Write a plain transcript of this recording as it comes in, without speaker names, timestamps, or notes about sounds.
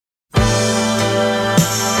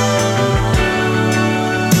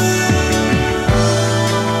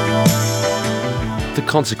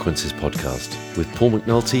Consequences podcast with Paul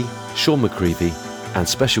McNulty, Sean McCreevy, and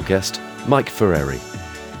special guest Mike Ferreri.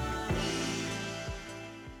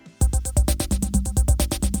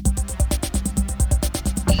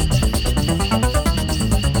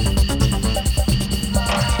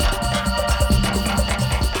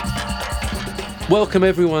 Welcome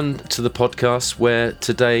everyone to the podcast, where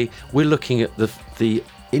today we're looking at the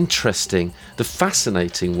interesting, the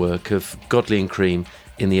fascinating work of Godley and Creme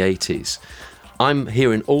in the 80s. I'm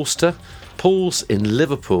here in Ulster, Paul's in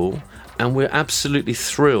Liverpool, and we're absolutely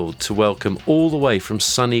thrilled to welcome all the way from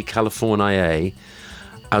sunny California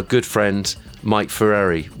our good friend Mike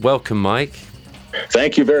Ferreri. Welcome, Mike.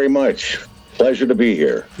 Thank you very much. Pleasure to be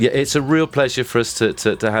here. Yeah, it's a real pleasure for us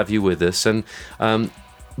to have you with us, and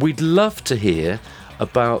we'd love to hear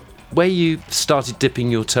about where you started dipping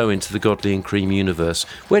your toe into the Godley and Creme universe.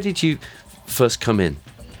 Where did you first come in?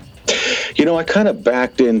 You know, I kind of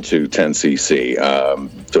backed into 10cc.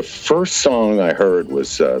 The first song I heard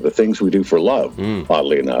was The Things We Do for Love,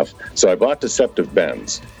 oddly enough. So I bought Deceptive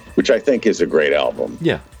Bends, which I think is a great album.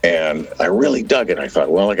 Yeah. And I really dug it. I thought,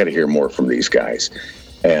 well, I got to hear more from these guys.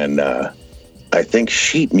 And I think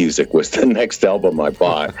sheet music was the next album I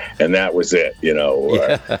bought, and that was it. You know,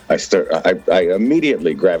 Yeah. I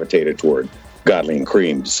immediately gravitated toward Godley and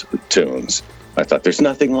Creme's tunes. I thought, there's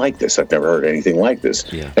nothing like this. I've never heard anything like this.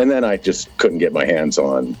 Yeah. And then I just couldn't get my hands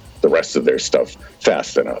on the rest of their stuff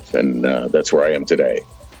fast enough, and that's where I am today.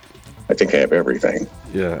 I think I have everything.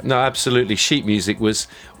 Yeah, no, absolutely. Sheet music was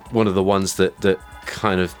one of the ones that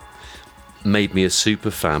kind of made me a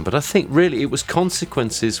super fan, but I think really it was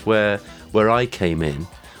Consequences where I came in.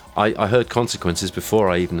 I heard Consequences before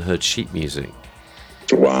I even heard sheet music.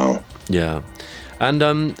 Wow. Yeah.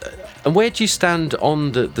 And where do you stand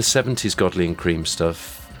on the 70s Godley and Creme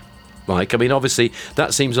stuff, Mike? I mean, obviously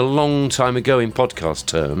that seems a long time ago in podcast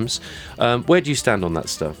terms. Where do you stand on that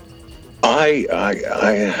stuff? I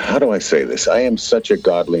how do I say this? I am such a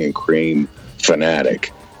Godley and Creme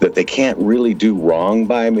fanatic that they can't really do wrong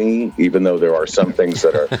by me, even though there are some things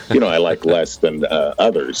that are, you know, I like less than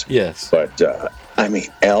others. Yes. But, I mean,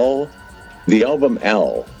 the album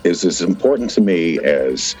L is as important to me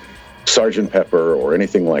as Sgt. Pepper or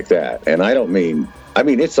anything like that. And I mean,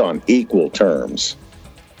 it's on equal terms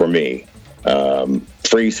for me.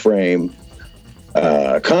 Freeze Frame,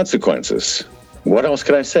 Consequences. What else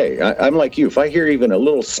can I say? I'm like you. If I hear even a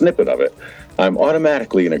little snippet of it, I'm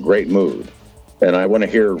automatically in a great mood. And I want to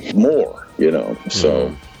hear more, you know,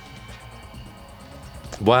 so.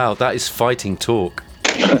 Wow, that is fighting talk.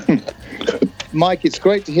 Mike, it's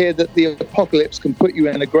great to hear that the apocalypse can put you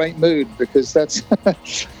in a great mood, because that's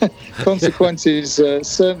Consequences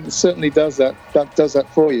certainly does that. That does that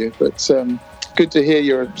for you. But good to hear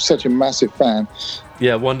you're such a massive fan.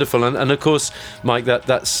 Yeah, wonderful. And of course, Mike,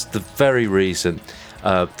 that's the very reason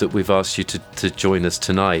that we've asked you to join us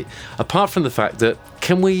tonight. Apart from the fact that,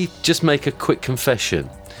 can we just make a quick confession?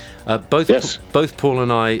 Yes. Both Paul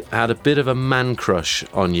and I had a bit of a man crush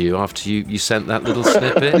on you after you sent that little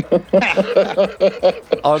snippet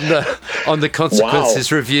on the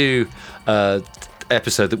Consequences review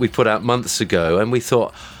episode that we put out months ago, and we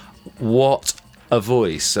thought, what a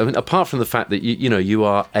voice. I mean, apart from the fact that you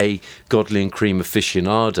are a Godley and Creme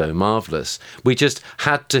aficionado, marvellous, we just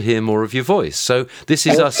had to hear more of your voice. So this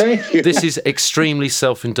is this is extremely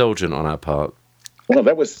self-indulgent on our part. Well,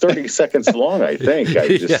 that was 30 seconds long, I think.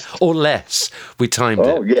 Yeah, or less. We timed it.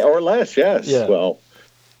 Oh, yeah, or less, yes. Yeah. Well,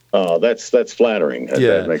 that's flattering.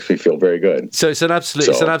 That makes me feel very good. So it's an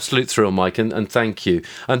absolute thrill, Mike, and thank you.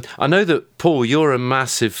 And I know that, Paul, you're a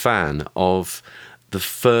massive fan of the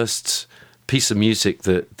first piece of music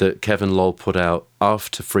that Kevin Lol put out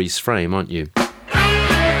after Freeze Frame, aren't you?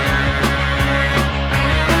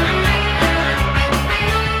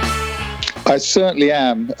 I certainly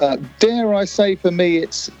am. Dare I say, for me,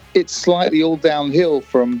 it's slightly all downhill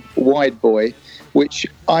from Wide Boy, which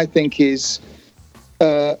I think is,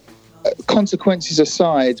 Consequences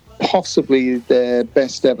aside, possibly their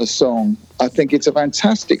best ever song. I think it's a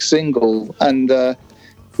fantastic single, and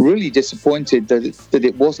really disappointed that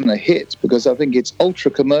it wasn't a hit, because I think it's ultra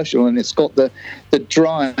commercial and it's got the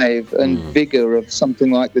drive and vigor of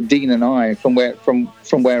something like the Dean and I from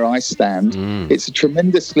where I stand. It's a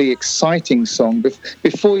tremendously exciting song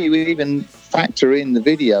before you even factor in the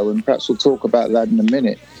video, and perhaps we'll talk about that in a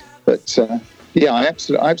minute. But yeah, I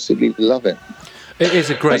absolutely love it. It is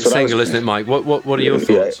a great single, isn't it, Mike? What are your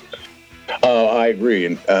thoughts? I agree.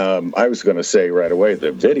 And I was going to say right away,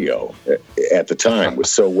 the video at the time was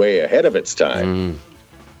so way ahead of its time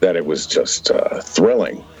that it was just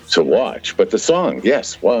thrilling to watch. But the song,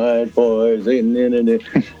 yes, White Boys, I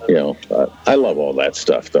love all that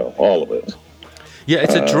stuff, though, all of it. Yeah,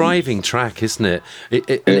 it's a driving track, isn't it?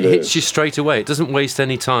 It hits you straight away. It doesn't waste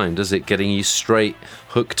any time, does it, getting you straight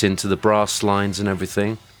hooked into the brass lines and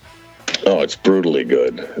everything? Oh, it's brutally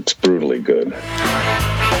good. It's brutally good.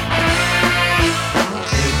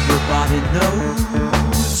 Everybody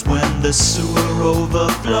knows when the sewer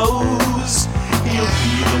overflows, he'll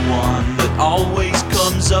be the one that always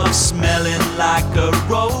comes up smelling like a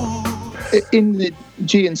rose. In the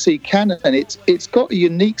G&C canon, it's got a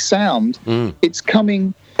unique sound. It's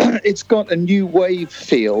coming. It's got a new wave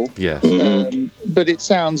feel. Yes. But it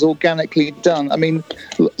sounds organically done. I mean,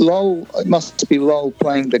 Lowell, it must be Lowell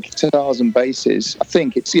playing the guitars and basses. I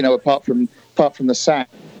think it's, apart from the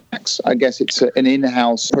sax, I guess it's an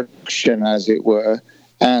in-house production, as it were.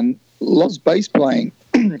 And Lowell's bass playing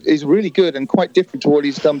is really good and quite different to what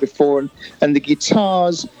he's done before. And the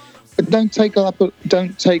guitars don't take up a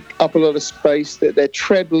lot of space. They're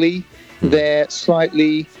trebly. They're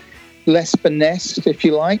slightly less finessed, if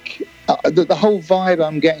you like. The whole vibe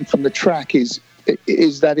I'm getting from the track is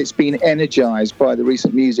that it's been energized by the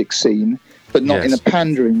recent music scene, but not in a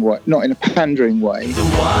pandering way. Not in a pandering way. The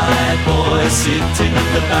white boy sitting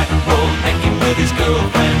in the back row, hanging with his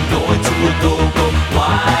girlfriend, going to a go-go.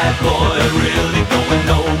 White boy really going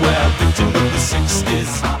nowhere, victim of the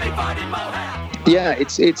 60s. Yeah,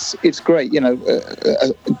 it's great.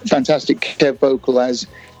 A fantastic Kev vocal as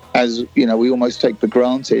we almost take for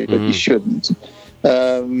granted, but you shouldn't.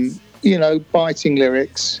 Biting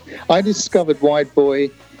lyrics. I discovered White Boy,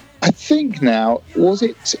 I think now, was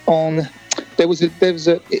it on? There was when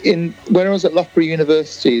I was at Loughborough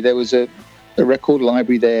University, there was a record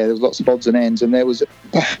library there. There was lots of odds and ends, and there was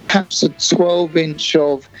perhaps a 12-inch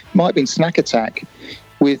of, might have been Snack Attack,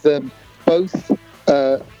 with both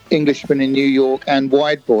Englishman in New York and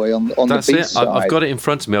White Boy on That's the B it. side. I've got it in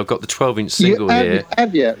front of me. I've got the 12-inch single here.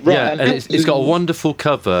 Have you? Right. Yeah, and it's got a wonderful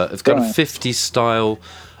cover. It's got a Right. 50s style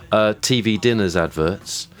TV dinners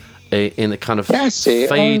adverts in a kind of That's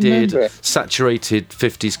it, I faded, remember it. saturated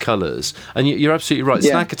 50s colours. And you're absolutely right.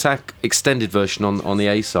 Yeah. Snack Attack extended version on the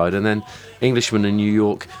A side, and then Englishman in New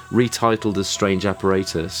York retitled as Strange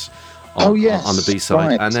Apparatus on the B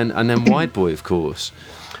side, right. and then White Boy, of course.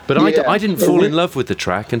 But I didn't fall in love with the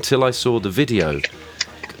track until I saw the video.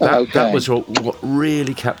 That was what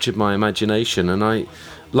really captured my imagination. And I,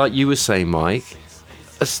 like you were saying, Mike,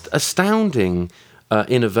 astounding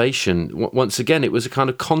innovation. Once again, it was a kind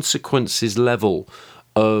of consequences level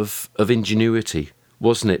of ingenuity,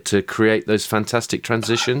 wasn't it, to create those fantastic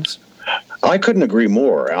transitions? I couldn't agree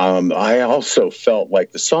more. I also felt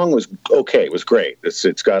like the song was okay. It was great. It's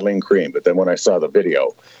Godley and Creme. But then when I saw the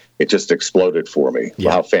video, it just exploded for me.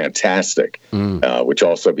 Yeah. How fantastic. Which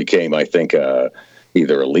also became, I think,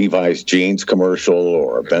 either a Levi's jeans commercial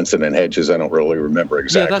or a Benson and Hedges. I don't really remember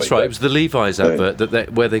exactly. Yeah, that's right. It was the Levi's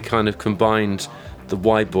advert where they kind of combined the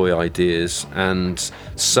White Boy ideas and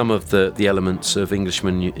some of the elements of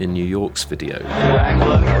Englishman in New York's video.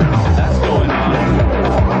 That's going on.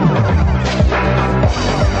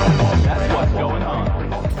 That's what's going on.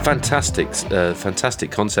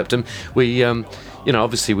 Fantastic concept. And we,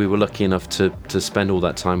 obviously we were lucky enough to spend all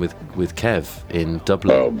that time with Kev in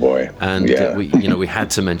Dublin. Oh boy! And we had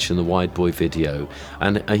to mention the White Boy video,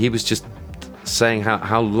 and he was just saying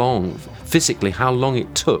how long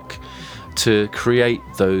it took to create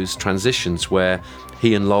those transitions where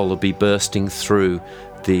he and Lowell would be bursting through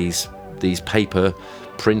these paper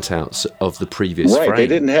printouts of the previous frame. They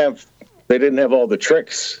didn't have all the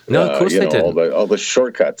tricks. No, of course they didn't. All the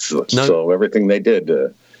shortcuts. No. So everything they did.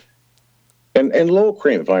 And Lowell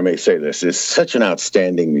Creme, if I may say this, is such an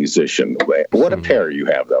outstanding musician. What a pair you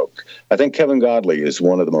have, though. I think Kevin Godley is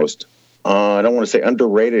one of the most, I don't want to say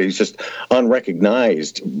underrated, he's just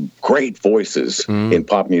unrecognized, great voices in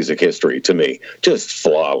pop music history to me. Just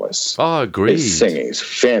flawless. Oh, agreed. His singing is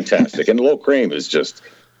fantastic. And Lowell Creme is just,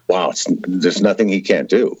 wow, there's nothing he can't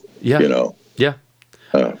do. Yeah. Yeah.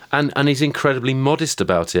 And he's incredibly modest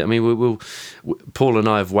about it. I mean, Paul and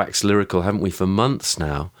I have waxed lyrical, haven't we, for months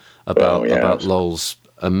now, about Lowell's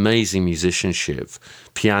amazing musicianship,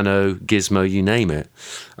 piano, gizmo, you name it,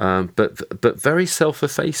 but very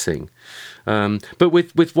self-effacing. But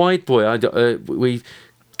with White Boy,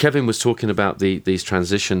 Kevin was talking about these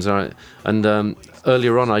transitions, and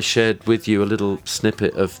earlier on I shared with you a little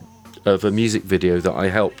snippet of a music video that I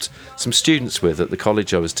helped some students with at the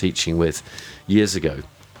college I was teaching with years ago.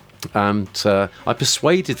 And I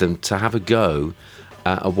persuaded them to have a go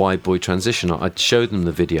at a White Boy transition. I'd showed them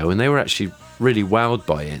the video and they were actually really wowed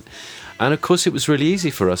by it. And of course it was really easy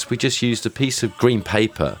for us. We just used a piece of green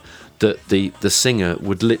paper that the singer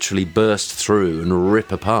would literally burst through and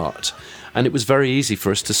rip apart. And it was very easy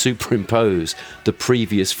for us to superimpose the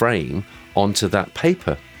previous frame onto that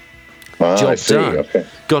paper. I Job see. done. Okay.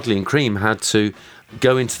 Godley and Creme had to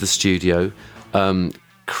go into the studio,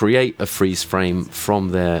 create a freeze frame from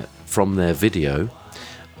their video,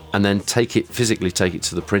 and then physically take it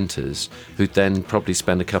to the printers, who'd then probably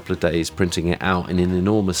spend a couple of days printing it out in an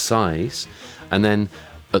enormous size, and then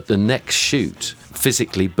at the next shoot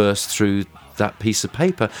physically burst through that piece of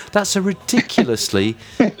paper. That's a ridiculously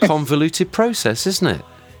convoluted process, isn't it?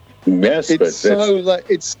 Yes,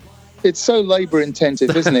 It's so labour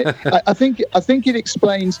intensive, isn't it? I think it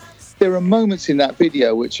explains. There are moments in that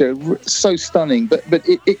video which are so stunning, but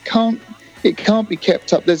it can't be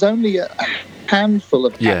kept up. There's only a handful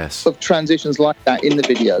of transitions like that in the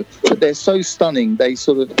video, but they're so stunning. They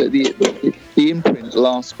sort of the imprint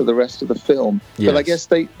lasts for the rest of the film. Yes. But I guess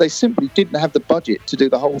they simply didn't have the budget to do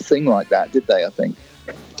the whole thing like that, did they? I think.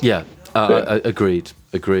 Yeah, agreed.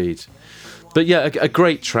 But yeah, a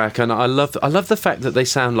great track, and I love the fact that they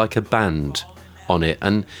sound like a band on it,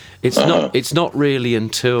 and it's not really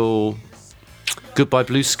until Goodbye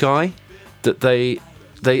Blue Sky that they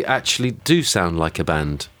actually do sound like a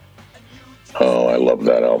band. Oh, I love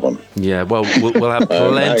that album. Yeah, well, we'll have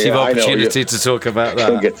plenty of opportunity to talk about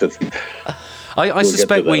that. We'll get to. I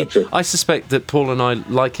suspect that Paul and I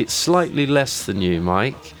like it slightly less than you,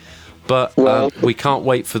 Mike. But we can't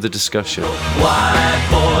wait for the discussion. White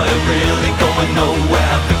boy really going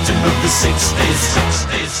nowhere, victim of the 60s.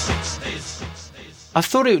 I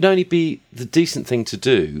thought it would only be the decent thing to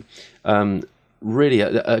do, really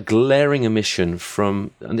a glaring omission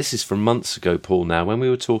from, and this is from months ago, Paul, now, when we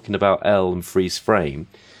were talking about L and Freeze Frame,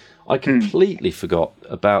 I completely forgot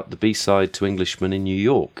about the B-side to Englishman in New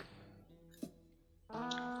York.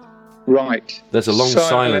 Right. There's a long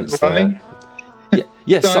silence running. there.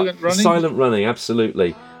 Yes, Silent running? Silent running,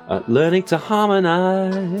 absolutely. Learning to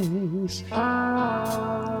harmonise.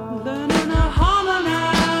 Learning to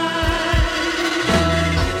harmonise.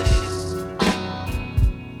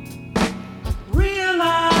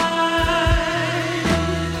 Realize.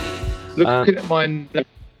 Looking at mine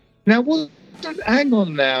now. Hang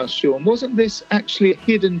on now, Sean. Wasn't this actually a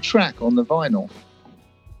hidden track on the vinyl?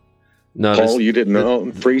 No, Paul, you didn't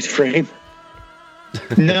know Freeze Frame?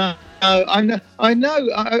 No. I know.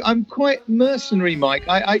 I'm quite mercenary, Mike.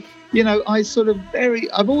 I've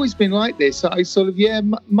always been like this. I sort of,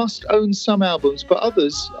 must own some albums, but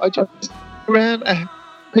others, I just go around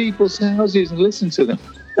people's houses and listen to them.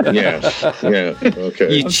 Yeah,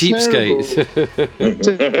 okay. You cheapskate.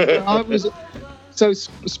 So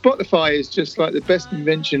Spotify is just like the best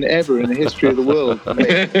invention ever in the history of the world.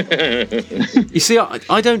 You see,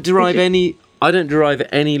 I don't derive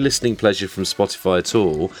any listening pleasure from Spotify at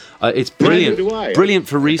all. It's brilliant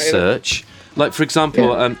for research. Like, for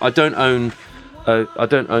example, I don't own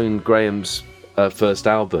Graham's first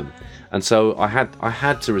album, and so I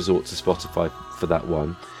had to resort to Spotify for that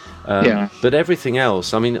one. But everything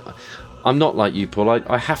else, I mean, I'm not like you, Paul.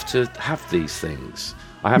 I have to have these things.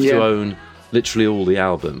 I have to own literally all the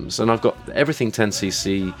albums, and I've got everything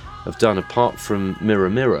 10cc have done apart from Mirror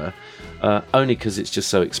Mirror, only because it's just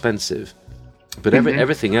so expensive. But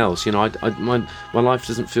everything else, my life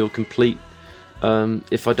doesn't feel complete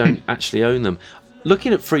if I don't actually own them.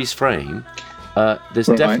 Looking at Freeze Frame, there's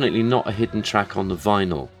definitely not a hidden track on the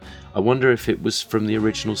vinyl. I wonder if it was from the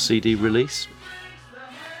original CD release.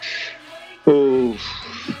 Oh,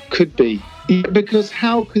 could be. Because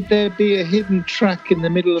how could there be a hidden track in the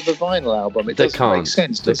middle of a vinyl album? It doesn't make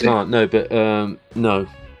sense, does it? They can't, no, but no,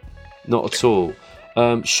 not at all.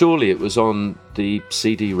 Surely it was on the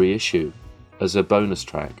CD reissue as a bonus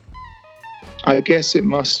track. I guess it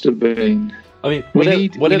must have been. I mean,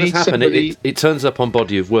 whatever's happened, it turns up on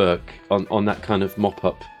Body of Work on that kind of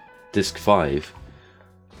mop-up disc 5.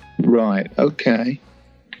 Right, okay.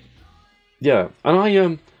 Yeah, and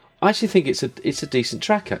I actually think it's a decent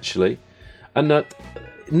track, actually. And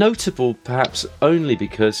notable perhaps only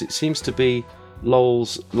because it seems to be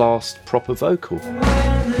Lowell's last proper vocal. When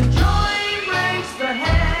the joy breaks, the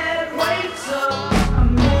head wakes up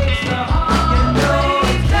and makes the heart know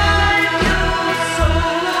that your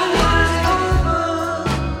soul was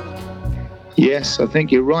over. Yes, I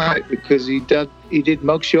think you're right, because he did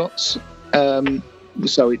mugshots.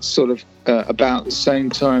 So it's sort of about the same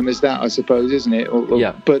time as that, I suppose, isn't it?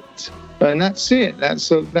 Yeah. And that's it. That's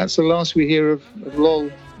the last we hear of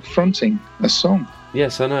Lowell fronting a song.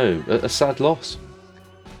 Yes, I know. A sad loss.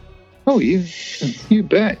 Oh, you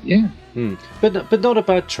bet, yeah. But not a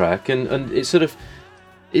bad track, and it's an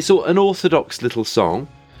orthodox little song,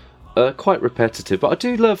 quite repetitive. But I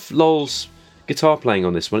do love Lowell's guitar playing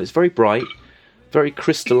on this one. It's very bright, very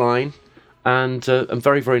crystalline, and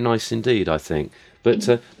very, very nice indeed, I think.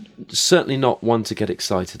 but certainly not one to get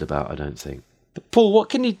excited about, I don't think. But Paul, what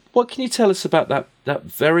can you tell us about that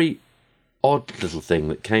very odd little thing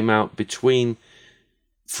that came out between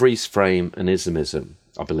Freeze Frame and Ismism,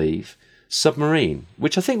 I believe, Submarine,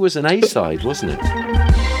 which I think was an A-side, wasn't it?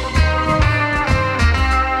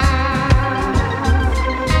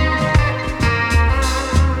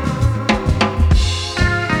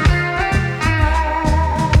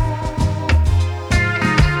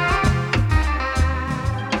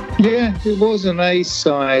 Yeah, it was an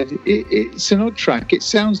A-side. It's an odd track. It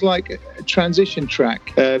sounds like a transition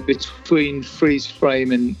track between Freeze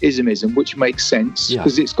Frame and Ismism, which makes sense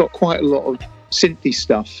because it's got quite a lot of synthy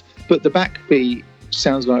stuff. But the backbeat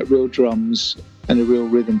sounds like real drums and a real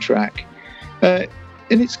rhythm track. And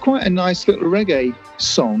it's quite a nice little reggae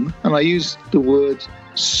song. And I use the word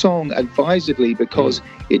song advisedly because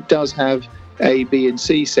it does have A, B and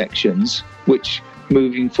C sections, which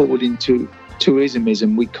moving forward into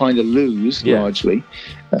Ismism we kind of lose largely.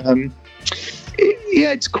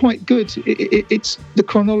 It's quite good. It's the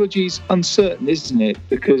chronology's uncertain, isn't it?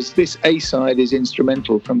 Because this A-side is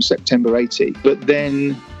instrumental from September 80, but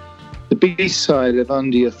then the B-side of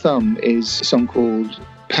Under Your Thumb is a song called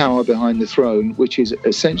Power Behind the Throne, which is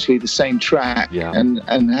essentially the same track.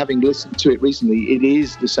 And having listened to it recently, it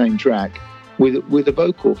is the same track with a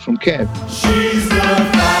vocal from Kev. She's the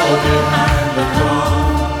power behind the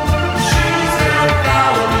throne.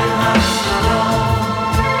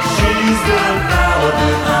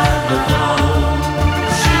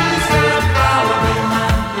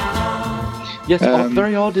 Yes,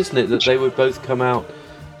 very odd, isn't it, that they would both come out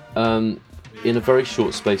in a very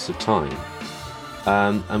short space of time,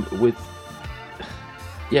 and with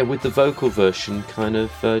the vocal version kind of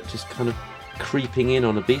creeping in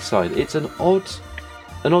on a B-side. It's an odd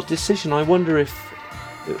decision. I wonder if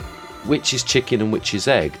which is chicken and which is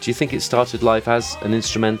egg. Do you think it started life as an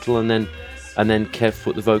instrumental and then Kev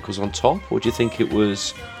put the vocals on top, or do you think it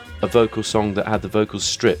was a vocal song that had the vocals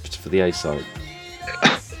stripped for the A-side?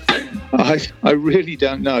 I really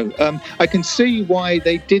don't know. I can see why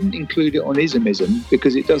they didn't include it on Ismism,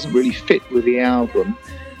 because it doesn't really fit with the album,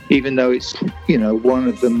 even though it's, one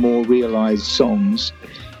of the more realised songs.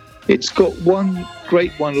 It's got one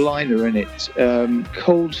great one-liner in it,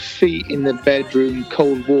 cold feet in the bedroom,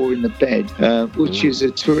 cold war in the bed, which is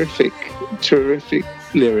a terrific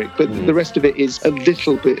lyric, but the rest of it is a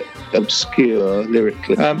little bit obscure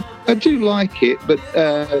lyrically. I do like it, but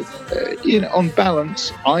on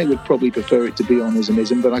balance, I would probably prefer it to be on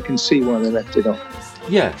Ismism, but I can see why they left it off.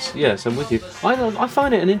 Yes, I'm with you. I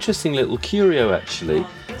find it an interesting little curio, actually.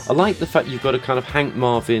 I like the fact you've got a kind of Hank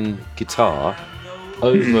Marvin guitar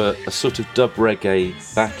over a sort of dub reggae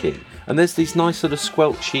backing, and there's these nice sort of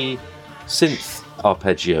squelchy synth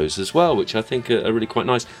arpeggios as well, which I think are really quite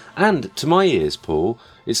nice. And to my ears, Paul,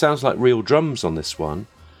 it sounds like real drums on this one,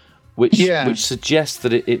 which suggests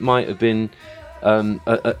that it might have been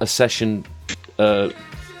a session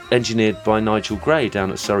engineered by Nigel Gray down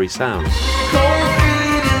at Surrey Sound. Cold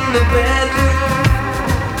feet in the bedroom,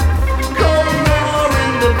 cold war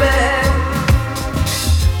in the bed.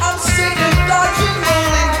 I'm sick of dodging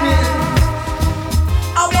rolling pins.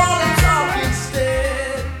 I want to talk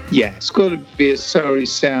instead. Yeah, it's got to be a Surrey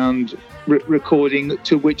Sound recording,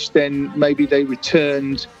 to which then maybe they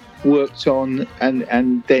returned, worked on,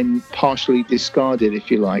 and then partially discarded,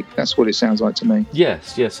 if you like. That's what it sounds like to me.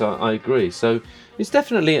 Yes, I agree. So it's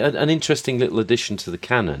definitely an interesting little addition to the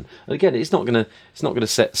canon. And again, it's not going to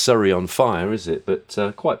set Surrey on fire, is it? But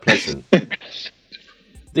quite pleasant.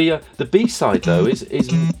 The B-side though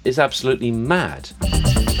is absolutely mad.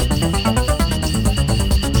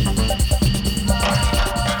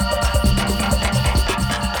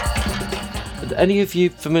 Any of you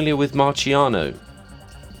familiar with Marciano?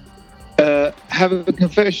 Have a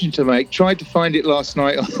confession to make. Tried to find it last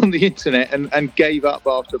night on the internet and gave up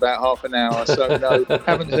after about half an hour. So no,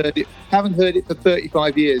 haven't heard it for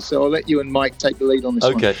 35 years. So I'll let you and Mike take the lead on this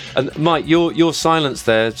one. Okay, and Mike, your silence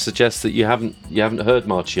there suggests that you haven't heard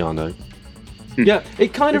Marciano. Yeah,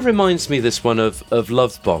 it kind of reminds me, this one, of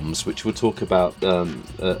Love Bombs, which we'll talk about a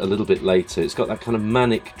little bit later. It's got that kind of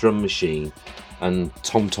manic drum machine and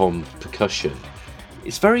tom-tom percussion.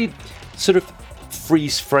 It's very sort of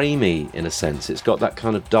freeze-framey in a sense. It's got that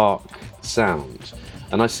kind of dark sound,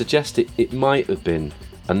 and I suggest it might have been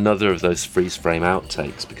another of those freeze-frame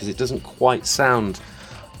outtakes, because it doesn't quite sound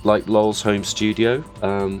like Lowell's home studio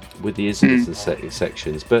with the isms and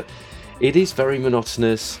sections, but it is very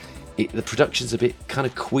monotonous. The production's a bit kind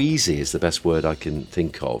of queasy, is the best word I can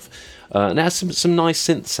think of, and it has some nice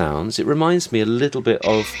synth sounds. It reminds me a little bit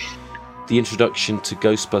of the introduction to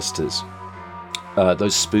Ghostbusters,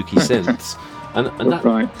 those spooky synths. And that,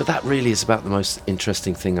 right. But that really is about the most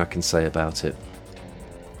interesting thing I can say about it.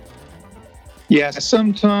 Yeah,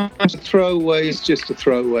 sometimes a throwaway is just a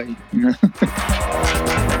throwaway. You know?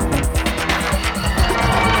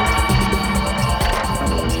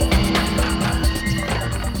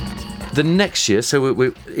 The next year, so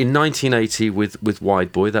we're in 1980 with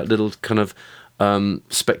Wide Boy, that little kind of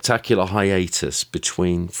spectacular hiatus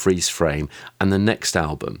between Freeze Frame and the next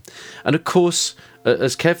album. And of course,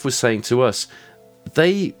 as Kev was saying to us,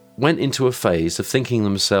 they went into a phase of thinking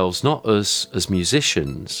themselves not as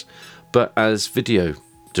musicians, but as video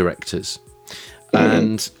directors.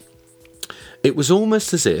 And it was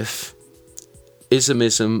almost as if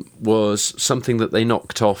Ismism was something that they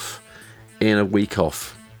knocked off in a week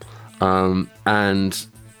off. And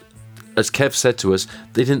as Kev said to us,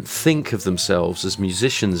 they didn't think of themselves as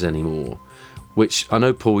musicians anymore, which I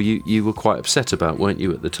know, Paul, you were quite upset about, weren't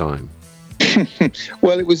you, at the time?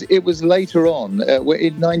 Well, it was later on.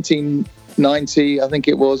 In 1990, I think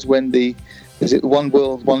it was, when is it One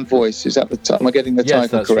World, One Voice? Is that the time? Am I getting the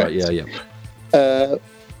title correct? Yes, that's right,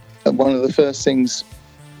 yeah. One of the first things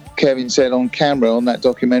Kevin said on camera on that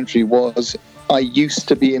documentary was, "I used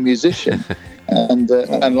to be a musician." And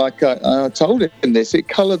like I told him this, it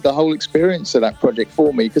coloured the whole experience of that project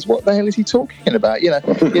for me, because what the hell is he talking about? You know,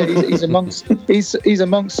 yeah, he's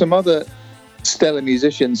amongst some other stellar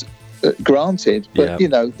musicians, granted, but you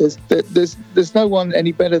know, there's no one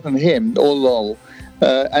any better than him or Lol,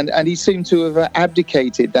 and he seemed to have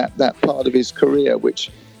abdicated that part of his career,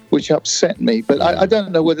 which upset me. But I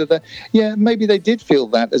don't know whether maybe they did feel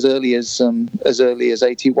that as early as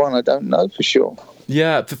 81. I don't know for sure.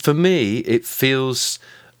 Yeah, for me, it feels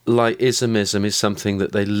like Ismism is something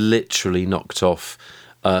that they literally knocked off,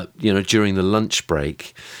 during the lunch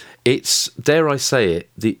break. It's, dare I say it,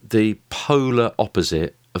 the polar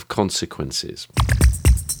opposite of Consequences.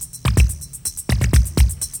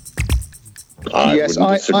 I wouldn't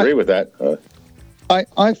disagree with that.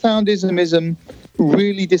 I found Ismism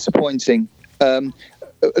really disappointing.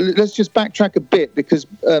 Let's just backtrack a bit, because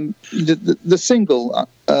the single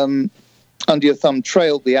Under Your Thumb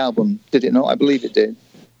trailed the album, did it not? I believe it did.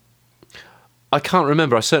 I can't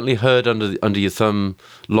remember. I certainly heard Under Your Thumb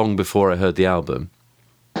long before I heard the album.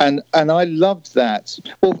 And I loved that.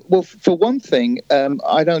 Well, for one thing,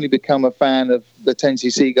 I'd only become a fan of the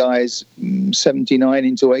 10cc guys 79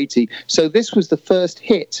 into 80. So this was the first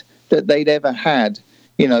hit that they'd ever had,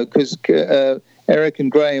 you know, because Eric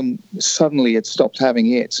and Graham suddenly had stopped having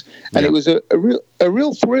hits. And it was a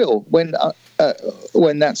real thrill when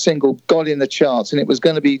that single got in the charts, and it was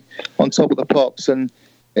going to be on Top of the Pops. And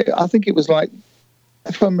I think it was like,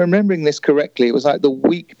 if I'm remembering this correctly, it was like the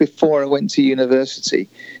week before I went to university,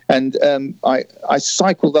 and I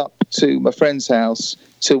cycled up to my friend's house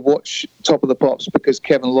to watch Top of the Pops because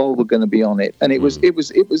Kevin Lowell were going to be on it, and it was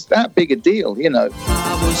that big a deal, you know.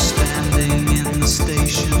 I was standing in the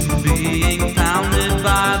station, being pounded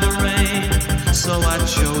by the rain, so I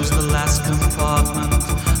chose the last compartment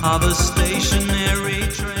of a stationary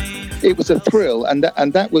train. It was a thrill, and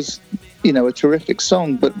that was, you know, a terrific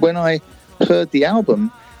song. But when I heard the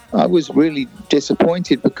album, I was really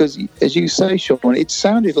disappointed because, as you say, Sean, it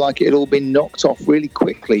sounded like it had all been knocked off really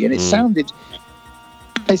quickly, and it sounded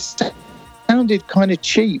kind of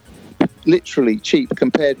cheap, literally cheap,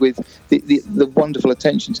 compared with the wonderful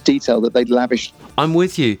attention to detail that they'd lavished. I'm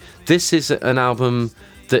with you. This is an album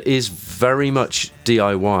that is very much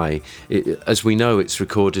DIY. As we know, it's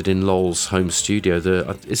recorded in Lowell's home studio.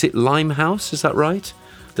 Is it Limehouse? Is that right?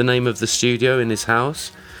 The name of the studio in his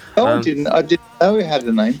house? Oh, I didn't know it had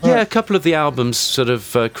a name. Yeah, a couple of the albums sort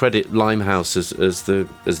of credit Limehouse as the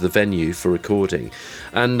venue for recording,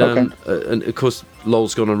 and of course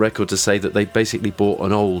Lowell's gone on record to say that they basically bought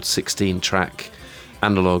an old 16-track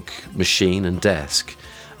analog machine and desk,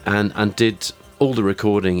 and did all the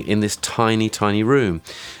recording in this tiny room.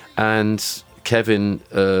 And Kevin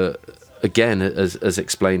again has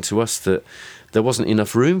explained to us that there wasn't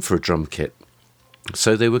enough room for a drum kit,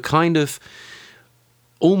 so they were kind of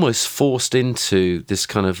almost forced into this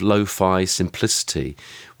kind of lo-fi simplicity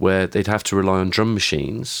where they'd have to rely on drum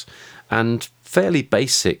machines and fairly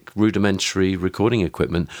basic rudimentary recording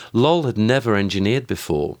equipment. Lowell had never engineered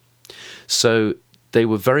before, so they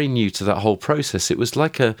were very new to that whole process. It was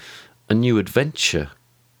like a new adventure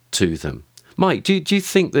to them. Mike, do you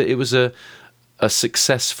think that it was a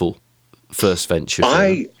successful first venture?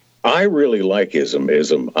 I really like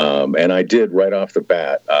Ismism, and I did right off the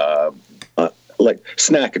bat. Like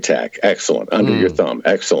Snack Attack, excellent. Under Your Thumb,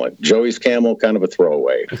 excellent. Joey's Camel, kind of a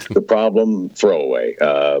throwaway. The Problem, throwaway.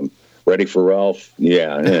 Ready for Ralph,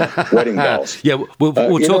 yeah. Wedding Bells. Yeah, we'll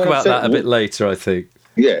talk about that a bit later, I think.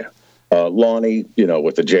 Yeah. Lonnie,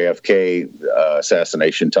 with the JFK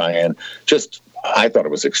assassination tie-in. I thought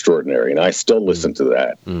it was extraordinary, and I still listen to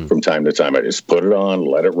that from time to time. I just put it on,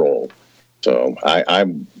 let it roll. So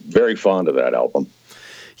I'm very fond of that album.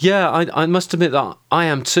 Yeah, I must admit that I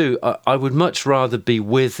am too. I would much rather be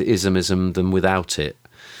with Ismism than without it.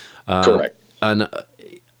 Correct. And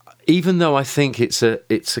even though I think it's a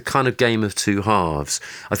kind of game of two halves,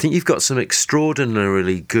 I think you've got some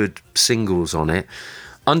extraordinarily good singles on it.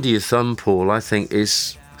 Under Your Thumb, Paul, I think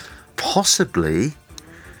is possibly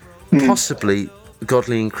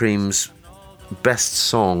Godley and Creme's best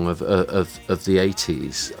song of the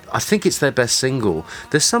 80s. I think it's their best single.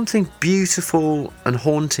 There's something beautiful and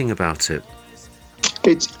haunting about it.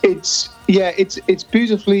 It's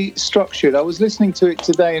beautifully structured. I was listening to it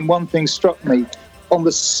today, and one thing struck me. On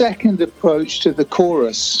the second approach to the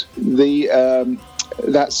chorus,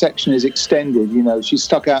 that section is extended. She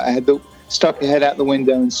stuck her head out the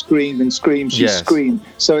window and screamed. She screamed.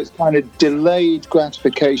 So it's kind of delayed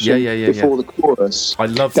gratification before the chorus. I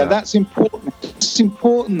love that. Now that's important. It's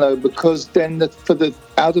important though, because then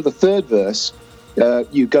out of the third verse,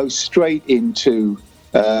 you go straight into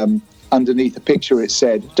underneath the picture. It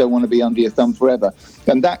said, "Don't want to be under your thumb forever,"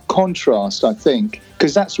 and that contrast, I think,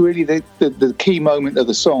 because that's really the key moment of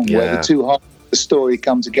the song where the two halves of the story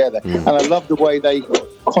come together. And I love the way they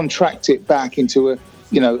contract it back into a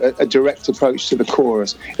direct approach to the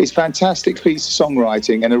chorus. It's fantastic piece of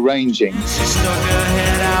songwriting and arranging. She stuck her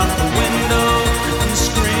head out the window and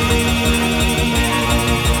screamed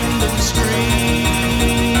and screamed.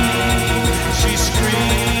 She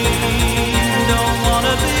screamed, "Don't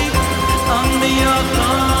wanna be under your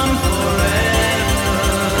thumb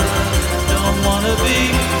forever. Don't wanna be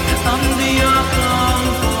under your thumb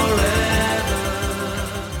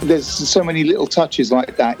forever." There's so many little touches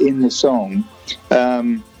like that in the song.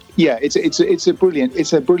 It's a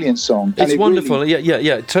brilliant song. It's wonderful.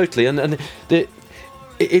 Really... totally. And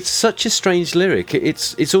it's such a strange lyric.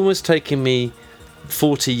 It's almost taken me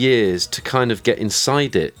 40 years to kind of get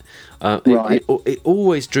inside it. It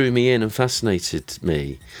always drew me in and fascinated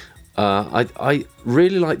me. I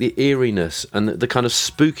really like the eeriness and the kind of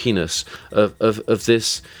spookiness of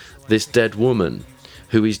this dead woman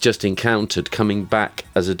who he's just encountered coming back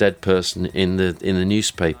as a dead person in the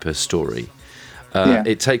newspaper story.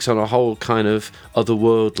 It takes on a whole kind of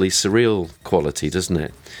otherworldly, surreal quality, doesn't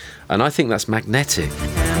it? And I think that's magnetic.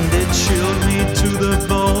 And it chilled me to the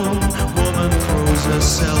bone. Woman throws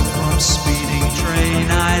herself from speeding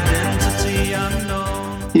train. Identity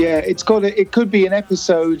unknown. Yeah, it could be an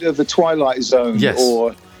episode of The Twilight Zone,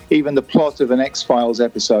 or even the plot of an X-Files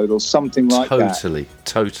episode, or something like that.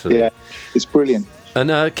 Totally. Yeah, it's brilliant. And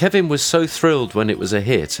Kevin was so thrilled when it was a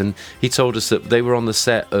hit, and he told us that they were on the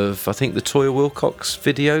set of, I think, the Toya Wilcox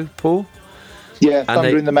video, Paul? Yeah,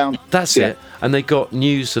 Thunder in the Mountain. That's it. And they got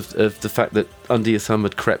news of the fact that Under Your Thumb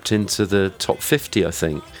had crept into the top 50, I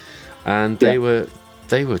think. And they were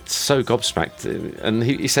so gobsmacked. And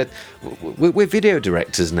he said, we're video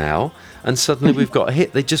directors now, and suddenly we've got a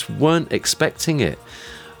hit. They just weren't expecting it.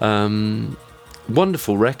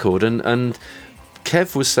 Wonderful record. And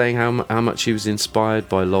Kev was saying how much he was inspired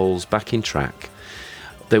by Lowell's backing track.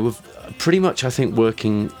 They were pretty much, I think,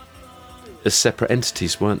 working as separate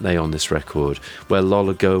entities, weren't they, on this record, where Lowell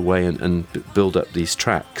would go away and build up these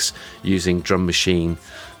tracks using drum machine,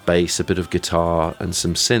 bass, a bit of guitar and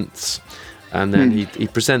some synths. And then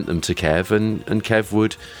he'd present them to Kev, and Kev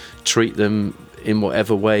would treat them in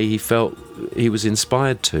whatever way he felt he was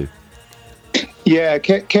inspired to. Yeah,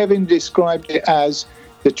 Kevin described it as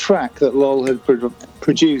the track that Lowell had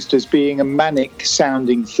produced as being a manic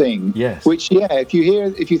sounding thing. Yes. Which,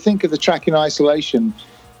 if you think of the track in isolation,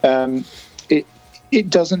 it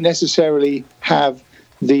doesn't necessarily have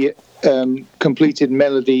the completed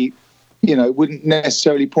melody. Wouldn't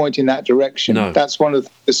necessarily point in that direction. No. That's one of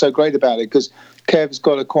that's so great about it, because Kev's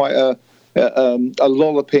got quite a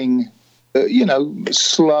lolloping,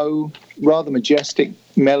 slow, rather majestic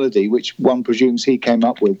melody, which one presumes he came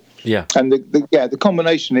up with. Yeah, and the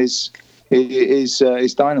combination is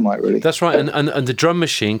dynamite, really. That's right, and the drum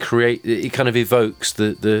machine it kind of evokes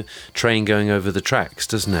the train going over the tracks,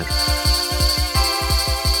 doesn't it?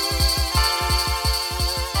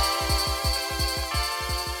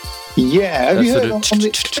 Yeah, have you heard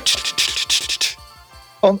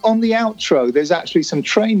on the outro? There's actually some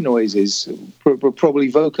train noises, probably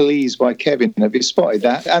vocalese by Kevin. Have you spotted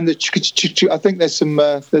that? And I think there's some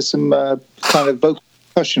kind of vocal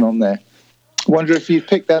percussion on there. Wonder if you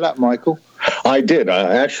picked that up, Michael. I did.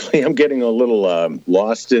 Actually, I'm getting a little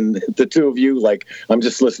lost in the two of you. Like, I'm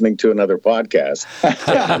just listening to another podcast.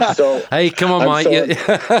 Hey, come on, Mike.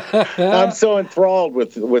 I'm so enthralled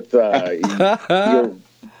with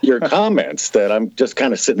your comments that I'm just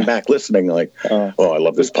kind of sitting back listening like, oh, I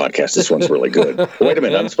love this podcast. This one's really good. Wait a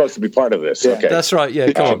minute. I'm supposed to be part of this. Yeah, okay. That's right.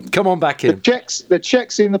 Yeah, come on back in. The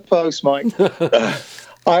check's in the post, Mike.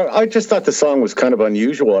 I just thought the song was kind of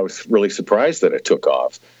unusual. I was really surprised that it took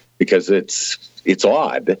off because it's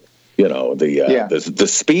odd, the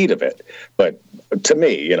speed of it. But to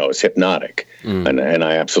me, it's hypnotic, and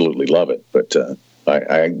I absolutely love it. But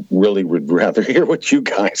I really would rather hear what you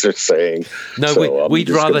guys are saying. No, so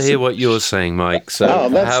we'd rather hear what you're saying, Mike. So how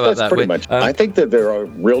about that? Pretty much. I think that there are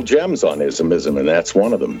real gems on Ismism, and that's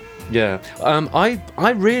one of them. Yeah. I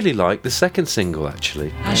really like the second single,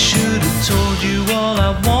 actually. I should have told you all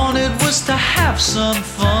I wanted was to have some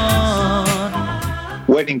fun.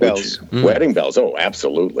 Wedding Bells. Wedding Bells. Oh,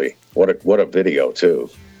 absolutely. What a video, too.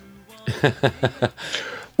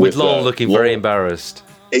 With Lowell looking very embarrassed.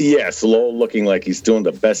 Yes, Lowell looking like he's doing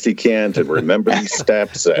the best he can to remember these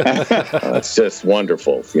steps. It's just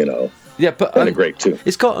wonderful, Yeah, but and a great tune.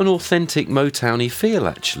 It's got an authentic Motown-y feel,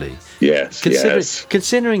 actually. Yes,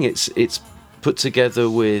 Considering it's put together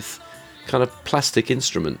with kind of plastic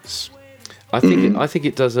instruments, I think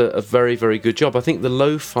it does a very, very good job. I think the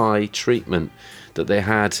lo-fi treatment that they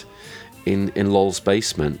had in Lowell's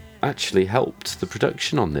basement actually helped the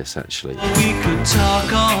production on this, actually. We could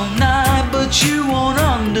talk all night, but you won't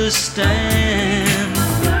understand.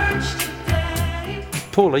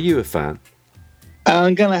 Paul, are you a fan?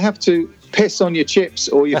 I'm going to have to piss on your chips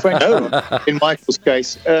or your French fries, in Michael's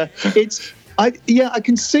case. I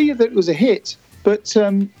can see that it was a hit, but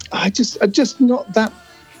I'm just not that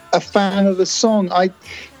a fan of the song. I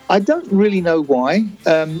don't really know why.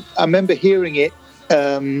 I remember hearing it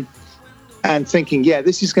and thinking,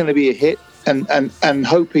 this is going to be a hit, and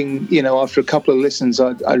hoping, after a couple of listens,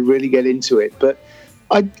 I'd really get into it. But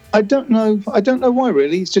I don't know why,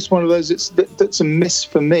 really. It's just one of those that's a miss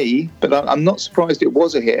for me. But I'm not surprised it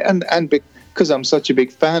was a hit, and because I'm such a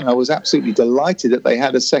big fan, I was absolutely delighted that they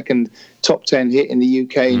had a second top 10 hit in the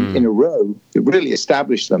UK in a row. It really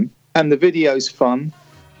established them, and the video's fun.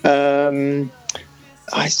 Then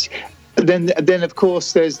of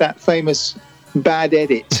course there's that famous bad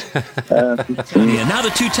edit. Now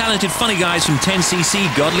the two talented funny guys from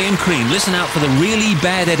 10cc, Godley and Creme. Listen out for the really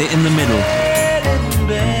bad edit in the middle.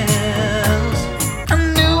 I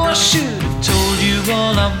knew I should have told you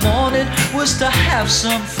all I wanted was to have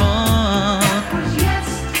some fun.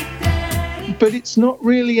 But it's not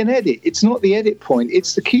really an edit. It's not the edit point.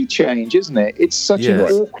 It's the key change, isn't it? It's such an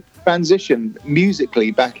awkward transition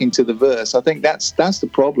musically back into the verse. I think that's the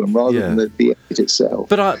problem rather than the edit itself.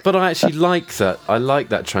 But I actually like that. I like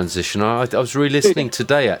that transition. I was re-listening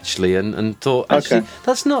today actually and thought actually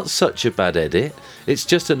that's not such a bad edit. It's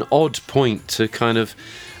just an odd point to kind of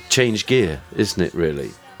change gear, isn't it?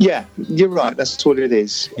 Really? Yeah, you're right. That's what it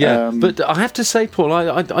is. Yeah, but I have to say, Paul,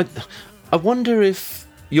 I wonder if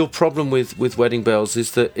your problem with Wedding Bells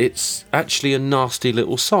is that it's actually a nasty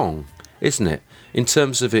little song, isn't it? In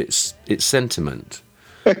terms of its sentiment.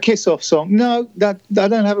 A kiss-off song? No, I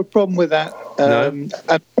don't have a problem with that. And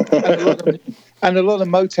a lot of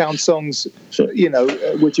Motown songs,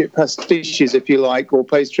 which it pastiches, if you like, or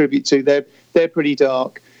pays tribute to, they're pretty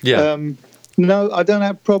dark. Yeah. No, I don't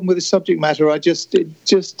have a problem with the subject matter. It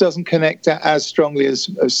just doesn't connect as strongly as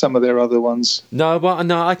some of their other ones. No,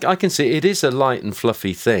 I can see it is a light and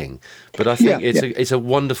fluffy thing, but I think it's a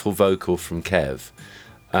wonderful vocal from Kev.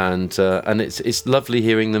 And it's lovely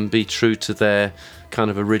hearing them be true to their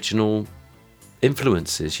kind of original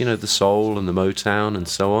influences, the soul and the Motown and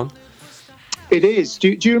so on. It is.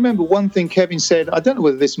 Do you remember one thing Kevin said? I don't know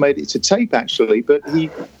whether this made it to tape actually, but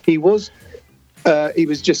he was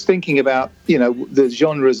just thinking about the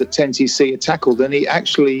genres that 10cc had tackled, and he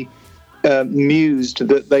actually mused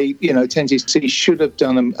that they 10cc should have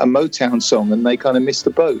done a Motown song, and they kind of missed the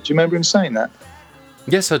boat. Do you remember him saying that?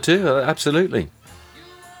 Yes, I do. Absolutely.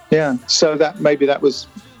 Yeah, so that was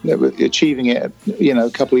achieving it, a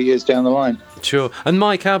couple of years down the line. Sure. And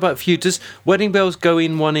Mike, how about for you? Does Wedding Bells go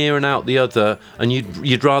in one ear and out the other, and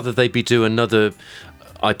you'd rather they be do another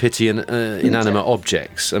I Pity Inanimate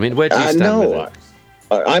Objects? I mean, where do you stand with it?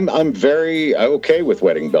 I'm very okay with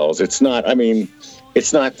Wedding Bells. It's not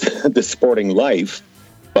the sporting life,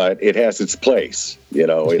 but it has its place.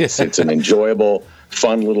 It's an enjoyable,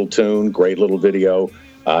 fun little tune, great little video.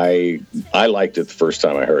 I liked it the first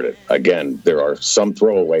time I heard it. Again, there are some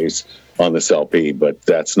throwaways on this LP, but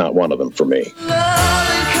that's not one of them for me. Love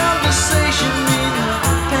and conversation,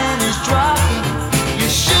 pen is dropping. You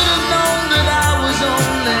should have known that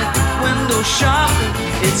shopping.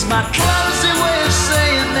 It's my clumsy way of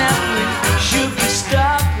saying that we should be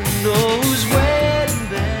stopping those wedding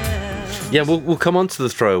bells. Yeah, we'll come on to the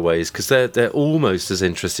throwaways because they're almost as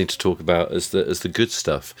interesting to talk about as the good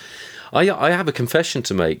stuff. I have a confession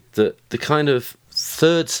to make that the kind of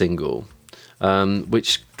third single,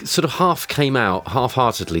 which sort of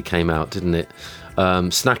half-heartedly came out, didn't it?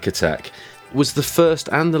 Snack Attack, was the first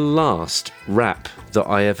and the last rap that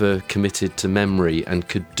I ever committed to memory and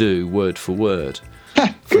could do word for word.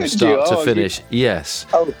 From start to finish, yes.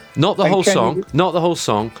 Oh, not the whole song,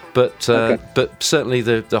 but Okay. but certainly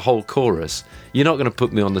the whole chorus. You're not going to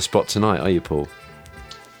put me on the spot tonight, are you, Paul?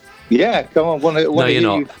 Yeah, come on. No, you're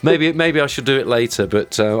not. Maybe I should do it later,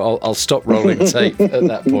 but I'll stop rolling tape at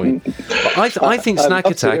that point. But I think Snack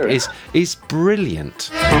Attack is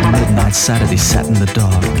brilliant. Midnight Saturday, sat in the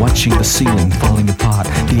dark, watching the ceiling falling apart.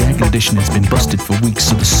 The air conditioning's been busted for weeks,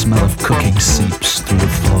 so the smell of cooking seeps through the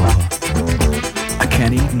floor. I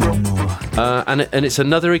can't eat no more. And it's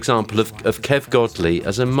another example of Kev Godley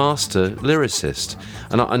as a master lyricist.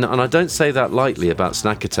 And I don't say that lightly about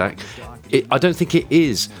Snack Attack. I don't think it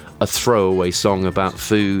is a throwaway song about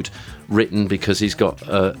food written because he's got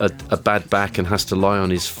a bad back and has to lie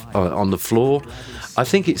on the floor. I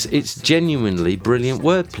think it's genuinely brilliant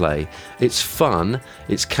wordplay. It's fun,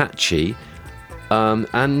 it's catchy,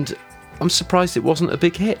 and I'm surprised it wasn't a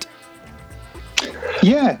big hit.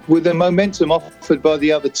 Yeah, with the momentum offered by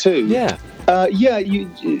the other two. Yeah. You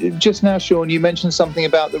just now, Sean, you mentioned something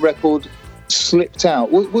about the record slipped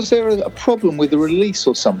out. Was there a problem with the release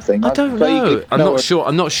or something? I don't know.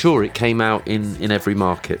 I'm not sure it came out in every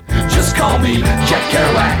market. Just call me Jack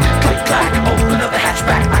Kerouac. Click clack, open up the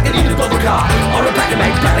hatchback. I can eat a bubble car or a pack of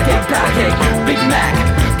make, pat cake, Big Mac.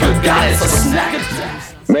 Good God, it's a snack attack.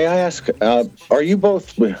 May I ask, are you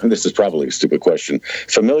both, this is probably a stupid question,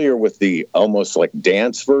 familiar with the almost like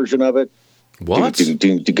dance version of it? What? Yeah,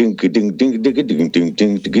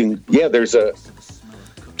 there's a...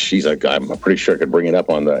 I'm pretty sure I could bring it up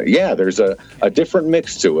on the... Yeah, there's a different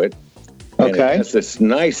mix to it. And Okay. it has this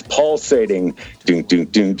nice pulsating... You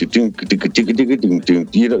don't know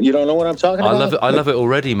what I'm talking about? I love it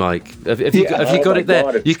already, Mike. Have you got it there?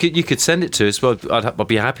 God, You could send it to us. Well, I'd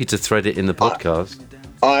be happy to thread it in the podcast.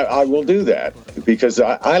 I will do that because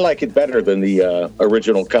I like it better than the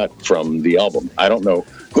original cut from the album. I don't know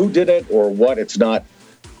who did it or what. It's not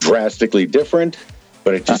drastically different,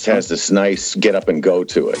 but it just has this nice get up and go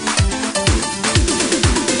to it.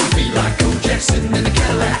 Be like Go Jackson in the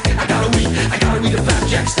Cadillac. I gotta eat a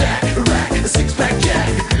 5-jack stack, a rack, a 6-pack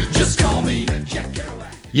jack. Just call me Jack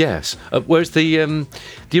Kerouac. Yes. Whereas the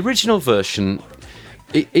original version,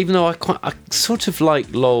 even though I sort of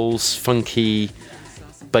like Lowell's funky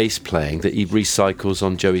bass playing that he recycles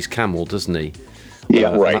on Joey's Camel, doesn't he?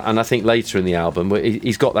 Yeah, right. And I think later in the album, where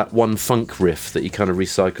he's got that one funk riff that he kind of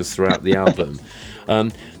recycles throughout the album.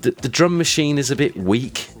 The drum machine is a bit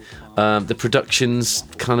weak. The production's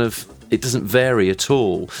kind of, it doesn't vary at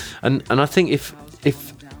all. And I think if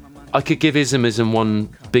I could give Ismism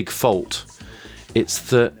one big fault, it's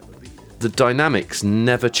that the dynamics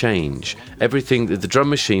never change. Everything, the drum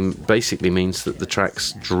machine basically means that the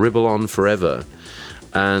tracks dribble on forever.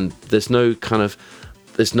 And there's no dark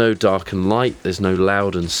and light, there's no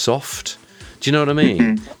loud and soft. Do you know what I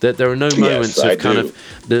mean? There are no moments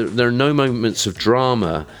there are no moments of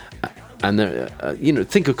drama, and there,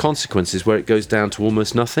 think of Consequences where it goes down to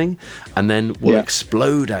almost nothing, and then will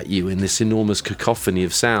explode at you in this enormous cacophony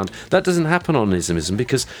of sound. That doesn't happen on Ismism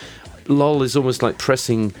because Lol is almost like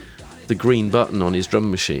pressing the green button on his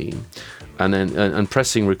drum machine, and then and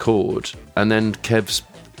pressing record, and then Kev's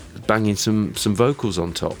banging some vocals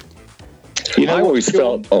on top. I always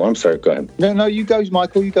felt... Oh, I'm sorry, go ahead. No, you go,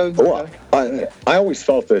 Michael, you go. Oh, I always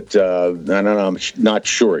felt that, I'm not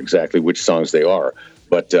sure exactly which songs they are,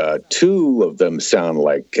 but two of them sound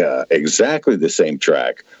like exactly the same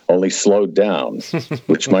track, only slowed down,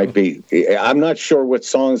 which might be... I'm not sure what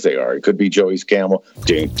songs they are. It could be Joey's Camel,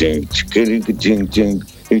 where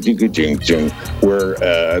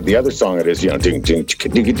the other song it is,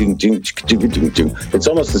 it's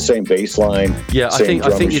almost the same bass line. Yeah, I think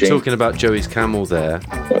you're talking about Joey's Camel there.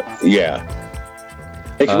 Yeah.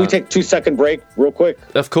 Hey, can we take a 2-second break real quick?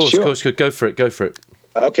 Of course, Sure. Go for it.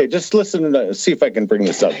 Okay, just listen and see if I can bring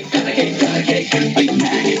this up. Did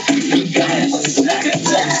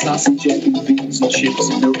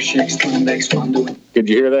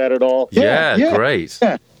you hear that at all? Yeah, great.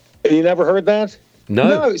 Yeah. You never heard that?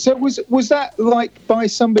 No. So was that like by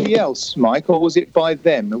somebody else, Mike, or was it by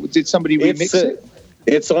them? Did somebody remix it?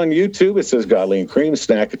 It's on YouTube. It says Godley and Creme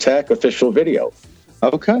Snack Attack official video.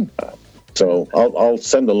 Okay. So I'll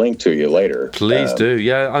send the link to you later. Please do.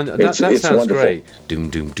 Yeah, that sounds wonderful. great. Doom,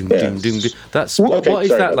 doom, doom, doom, doom, doom. That's Okay, what is sorry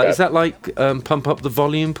that about like? that. Is that like Pump Up the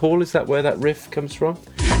Volume, Paul? Is that where that riff comes from?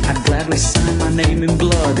 I'd gladly sign my name in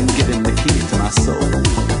blood and give him the key to my soul.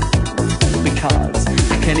 Because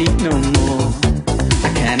I can't eat no more.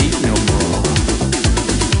 I can't eat no more.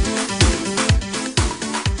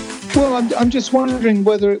 Well, I'm just wondering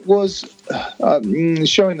whether it was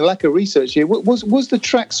showing the lack of research here. Was the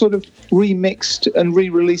track sort of remixed and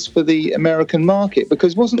re-released for the American market?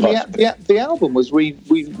 Because wasn't the album was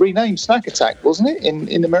renamed Snack Attack, wasn't it,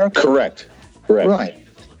 in America? Correct. Right.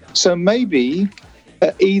 So maybe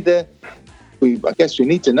I guess we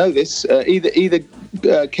need to know this. Either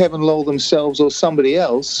Kevin Lowell themselves or somebody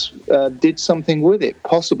else did something with it,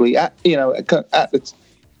 possibly at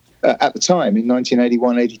the time in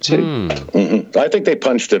 1981-82. Mm-hmm. I think they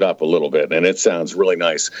punched it up a little bit, and it sounds really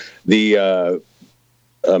nice. The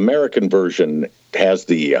American version has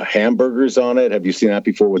the hamburgers on it. Have you seen that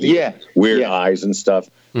before with the weird eyes and stuff?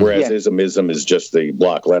 Whereas Ismism is just the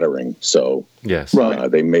block lettering. So yes,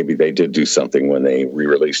 they did do something when they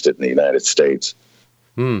re-released it in the United States.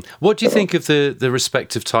 What do you think of the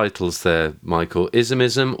respective titles there, Michael?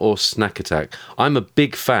 Ismism or Snack Attack? I'm a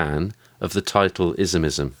big fan of the title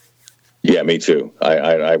Ismism. Yeah, me too.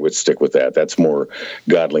 I would stick with that. That's more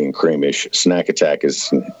Godley and Creme-ish. Snack Attack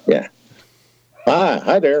is,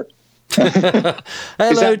 hi there.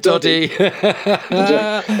 Hello, Doddy.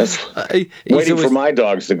 Waiting for my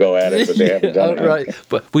dogs to go at it, but they haven't done it. Right,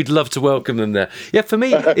 but we'd love to welcome them there. Yeah, for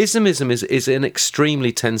me, Ismism is an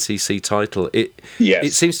extremely 10cc title. It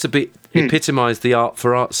seems to be epitomise the art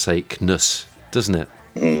for art's sake-ness, doesn't it?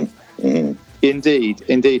 Mm-hmm. Indeed.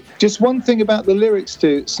 Just one thing about the lyrics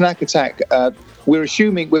to Snack Attack. We're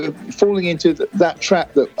falling into that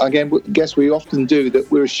trap that, again, guess we often do,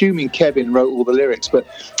 that we're assuming Kevin wrote all the lyrics. But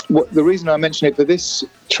the reason I mention it for this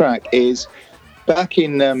track is back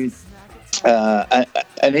in an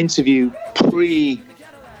interview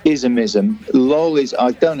pre-Ismism, Lowell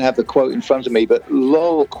I don't have the quote in front of me, but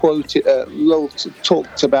Lowell talked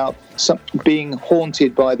about being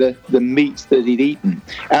haunted by the meat that he'd eaten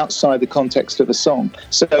outside the context of a song.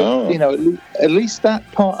 So, at least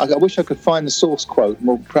that part, I wish I could find the source quote, and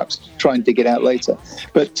we'll perhaps try and dig it out later.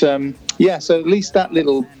 But, so at least that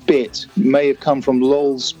little bit may have come from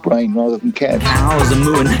Lowell's brain rather than Kev. Cows are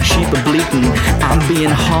mooing, sheep are bleating. I'm being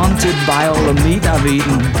haunted by all the meat I've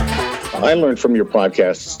eaten. I learned from your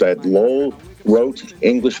podcasts that Lowell wrote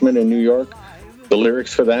Englishman in New York, the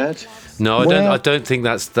lyrics for that. No, I don't think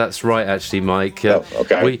that's right, actually, Mike.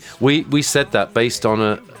 Okay. We said that based on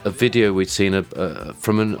a video we'd seen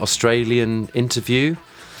from an Australian interview,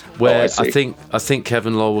 where I think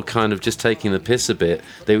Kevin Lowell were kind of just taking the piss a bit.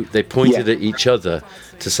 They pointed at each other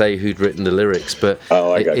to say who'd written the lyrics, but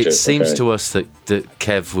it seems to us that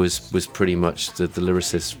Kev was pretty much the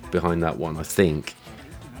lyricist behind that one, I think.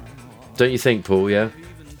 Don't you think, Paul? Yeah.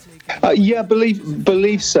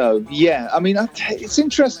 Believe so. Yeah, I mean, it's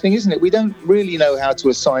interesting, isn't it? We don't really know how to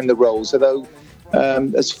assign the roles, although,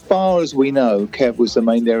 as far as we know, Kev was the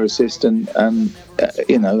main lyricist, and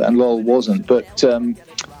Lowell wasn't. But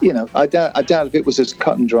I doubt if it was as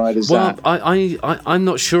cut and dried as that. Well, I'm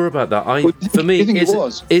not sure about that. For me,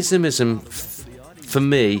 Ismism, for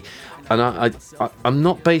me, and I'm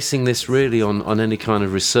not basing this really on any kind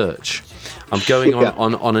of research. I'm going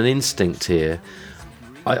on an instinct here.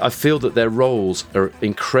 I feel that their roles are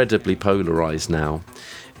incredibly polarised now.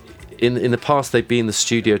 In the past, they'd be in the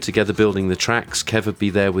studio together building the tracks. Kev would be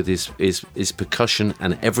there with his percussion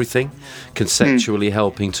and everything, conceptually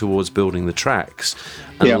helping towards building the tracks.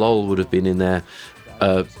 And Lowell would have been in there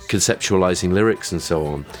conceptualising lyrics and so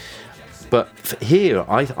on. But here,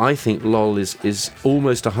 I think Lowell is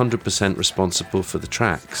almost 100% responsible for the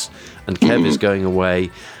tracks. And Kev is going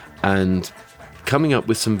away and coming up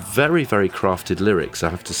with some very, very crafted lyrics, I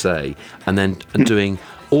have to say, and doing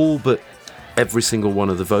all but every single one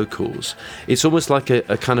of the vocals. It's almost like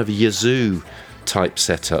a kind of a Yazoo type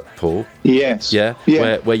setup, Paul. Yes. Yeah?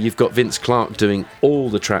 Where you've got Vince Clarke doing all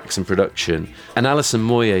the tracks and production, and Alison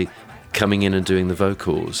Moyet coming in and doing the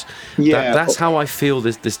vocals. Yeah. That's how I feel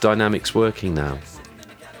this dynamic's working now.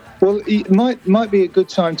 Well, it might be a good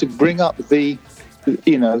time to bring up the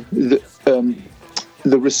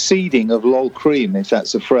receding of Lol Cream, if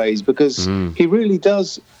that's a phrase, because he really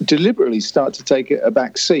does deliberately start to take a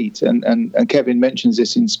back seat. And Kevin mentions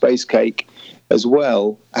this in Space Cake as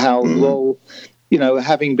well, how Lol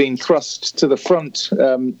having been thrust to the front,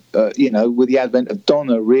 with the advent of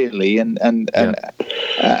Donna, really,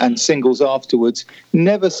 and singles afterwards,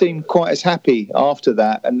 never seemed quite as happy after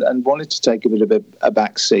that, and wanted to take a bit of a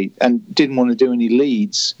back seat and didn't want to do any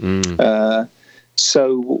leads.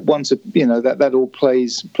 So once that all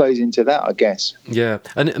plays into that, I guess. Yeah,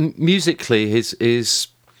 and musically, his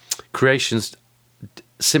creations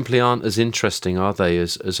simply aren't as interesting, are they,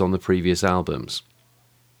 as on the previous albums?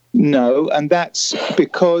 No, and that's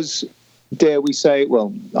because, dare we say,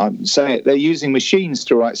 I'm saying it, they're using machines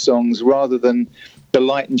to write songs rather than the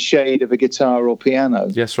light and shade of a guitar or piano.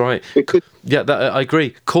 Yes, right. I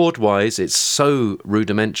agree. Chord-wise, it's so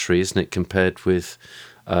rudimentary, isn't it, compared with,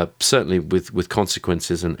 certainly with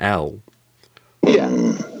Consequences and L. Yeah,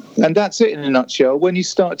 and that's it in a nutshell. When you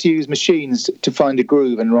start to use machines to find a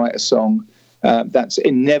groove and write a song, that's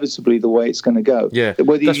inevitably the way it's going to go. Yeah,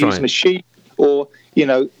 whether you use machine or,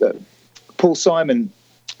 Paul Simon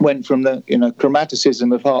went from the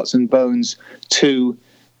chromaticism of Hearts and Bones to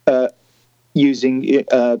using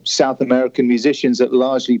South American musicians that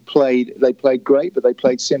largely played great, but they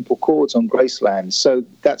played simple chords on Graceland. So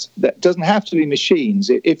that doesn't have to be machines.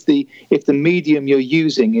 If the medium you're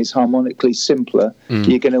using is harmonically simpler,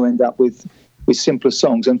 you're going to end up with simpler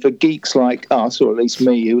songs. And for geeks like us, or at least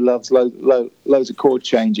me, who loves loads of chord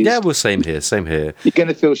changes, same here. You're going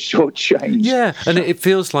to feel shortchanged. Yeah, and it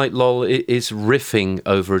feels like Lol is riffing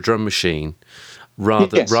over a drum machine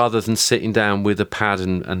rather than sitting down with a pad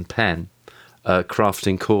and pen.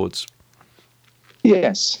 Crafting chords.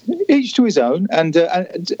 Yes, each to his own. And I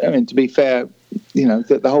mean, to be fair,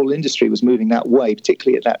 the whole industry was moving that way,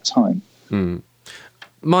 particularly at that time.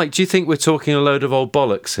 Mike, do you think we're talking a load of old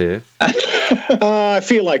bollocks here? I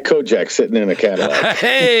feel like Kojak sitting in a Cadillac.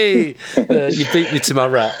 Hey, you beat me to my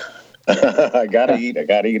rap. I gotta eat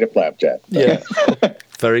a flapjack. Yeah,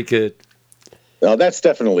 very good. Now that's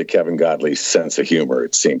definitely Kevin Godley's sense of humor.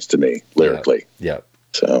 It seems to me lyrically. Yeah.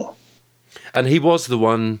 So. And he was the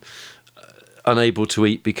one unable to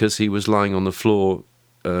eat because he was lying on the floor,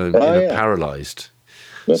 paralysed.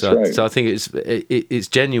 That's right. So I think it's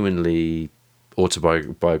genuinely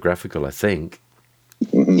autobiographical, I think.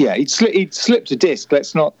 Yeah, he'd slipped a disc.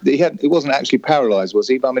 It wasn't actually paralysed, was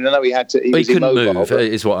he? I mean, I know he had to. He couldn't immobile, move.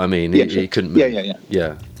 Is what I mean. Yeah, he couldn't move.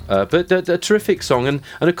 Yeah. But a terrific song, and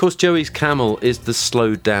of course Joey's Camel is the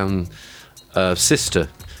slowed down sister.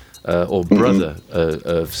 Or brother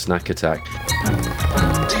of Snack Attack.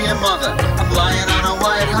 Dear mother, I'm lying on a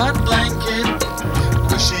white hot blanket,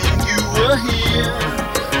 wishing you were here.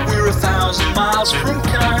 We're 1,000 miles from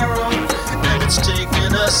Cairo, and it's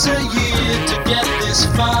taken us a year to get this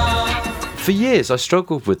far. For years I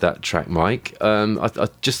struggled with that track, Mike. I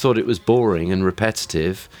just thought it was boring and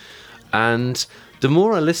repetitive, and the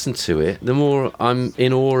more I listen to it, the more I'm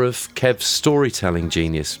in awe of Kev's storytelling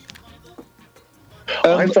genius.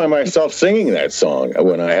 I find myself singing that song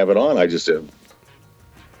when I have it on. I just,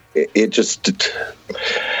 it just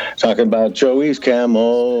talking about Joey's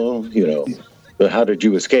Camel, how did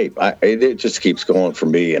you escape? It just keeps going for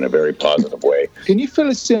me in a very positive way. Can you fill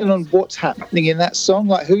us in on what's happening in that song?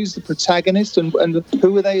 Like, who's the protagonist and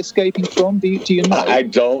who are they escaping from? Do you know? I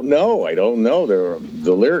don't know.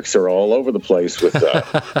 The lyrics are all over the place with. Is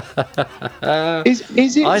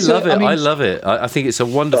it? I love it. I think it's a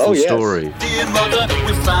wonderful story. Dear mother,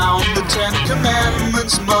 we found the 10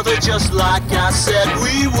 Commandments, mother, just like I said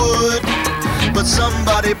we would. But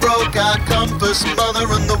somebody broke our compass, mother,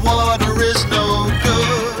 and the water is no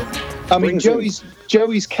good. I mean,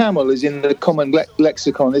 Joey's Camel is in the common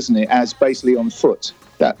lexicon, isn't it? As basically on foot.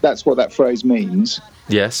 That's what that phrase means.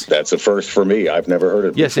 Yes, that's a first for me. I've never heard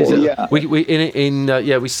it before.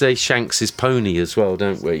 We say Shanks' pony as well,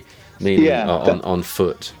 don't we? Meaning on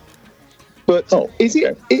foot. But is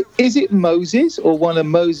it Moses or one of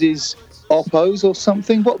Moses' oppos or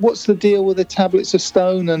something? What's the deal with the tablets of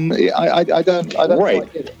stone? And I don't right.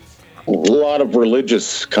 quite get it. A lot of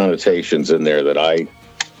religious connotations in there that I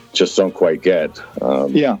just don't quite get.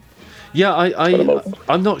 I'm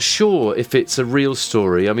not sure if it's a real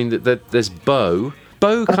story. I mean, there's Bo.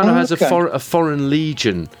 Bo kind of has a foreign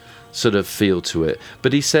legion sort of feel to it.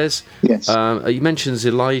 But he says, yes. He mentions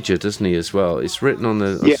Elijah, doesn't he, as well? It's written on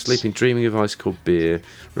the sleeping, dreaming of ice cold beer.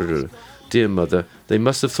 Dear mother, they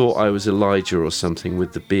must have thought I was Elijah or something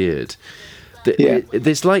with the beard.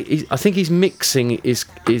 There's I think he's mixing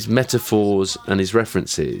his metaphors and his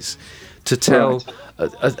references to tell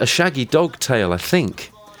a shaggy dog tale, I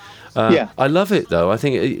think. I love it, though. I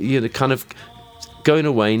think, kind of going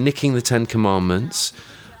away, nicking the 10 Commandments,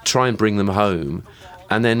 try and bring them home,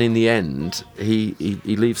 and then in the end, he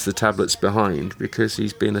leaves the tablets behind because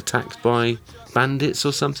he's been attacked by bandits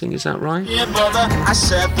or something. Is that right? Yeah, mother, I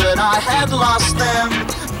said that I had lost them.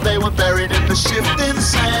 They were buried in the shifting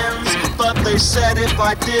sands. But they said if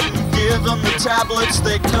I didn't give them the tablets,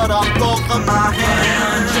 they cut off both of my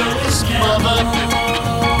hands. Mother,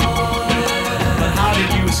 but how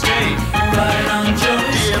did you escape?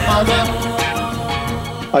 Dear mother,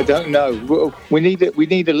 I don't know. We need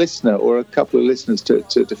a listener or a couple of listeners to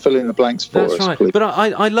fill in the blanks for us. That's right. Please. But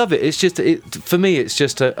I love it. It's just for me. It's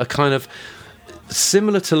just a kind of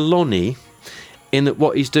similar to Lonnie, in that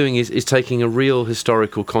what he's doing is taking a real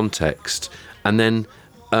historical context and then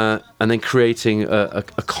creating a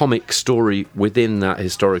comic story within that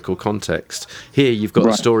historical context. Here you've got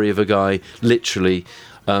the story of a guy literally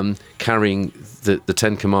carrying the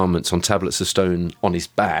Ten Commandments on tablets of stone on his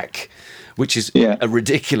back, which is a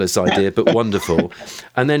ridiculous idea, but wonderful.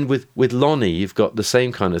 And then with Lonnie, you've got the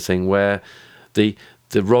same kind of thing where the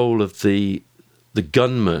role of the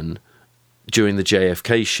gunman during the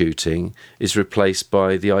JFK shooting is replaced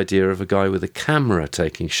by the idea of a guy with a camera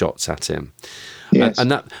taking shots at him. Yes.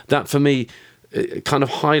 And that for me kind of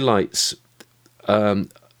highlights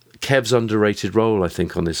Kev's underrated role, I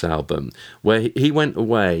think, on this album, where he went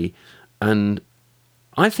away and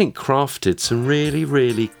I think crafted some really,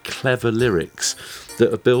 really clever lyrics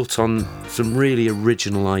that are built on some really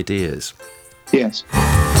original ideas. Yes.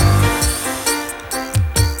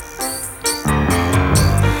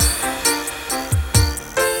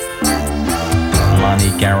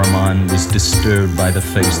 Lonnie Garamond was disturbed by the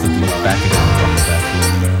face that looked back at him from the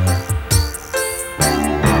bathroom mirror.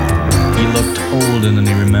 He looked older than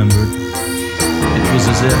he remembered. It was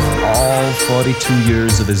as if all 42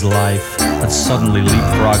 years of his life had suddenly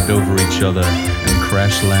leapfrogged over each other and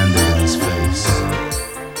crash-landed in his face.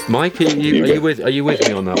 Mike, are you with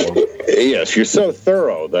me on that one? Yes, you're so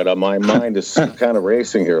thorough that my mind is kind of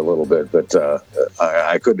racing here a little bit, but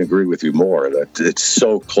I couldn't agree with you more. That it's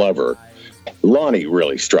so clever. Lonnie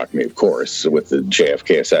really struck me, of course, with the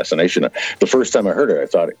JFK assassination. The first time I heard it, I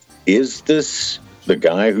thought, is this the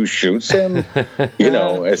guy who shoots him?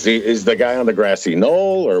 Is the guy on the grassy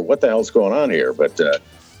knoll, or what the hell's going on here? But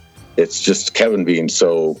it's just Kevin being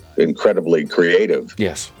so incredibly creative.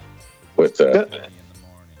 Yes. With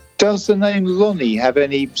does the name Lonnie have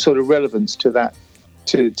any sort of relevance to that,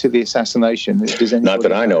 to the assassination? Not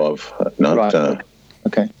that I know of.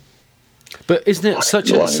 Okay. But isn't it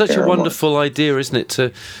such a wonderful idea, isn't it,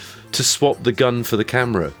 to swap the gun for the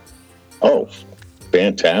camera? Oh,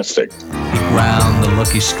 fantastic. He ground the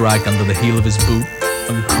lucky strike under the heel of his boot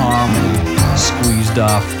and calmly squeezed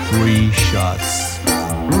off 3 shots.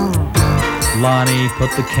 Lonnie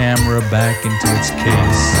put the camera back into its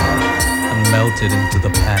case and melted into the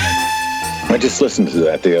panic. I just listened to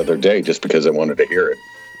that the other day just because I wanted to hear it.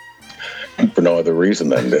 For no other reason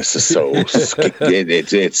than this is so...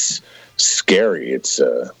 it's scary. It's...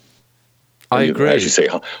 I agree. As you say,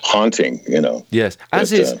 haunting, Yes,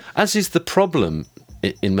 as is the problem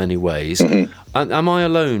in many ways. Mm-hmm. Am I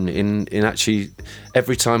alone in actually,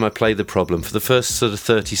 every time I play the problem, for the first sort of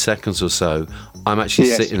 30 seconds or so, I'm actually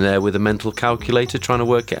sitting there with a mental calculator trying to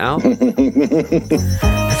work it out? If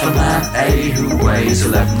a man A who weighs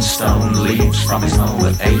 11 stone leaves from his home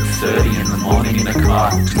at 8:30 in the morning in a car,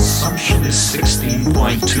 consumption is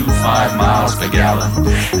 16.25 miles per gallon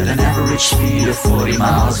at an average speed of 40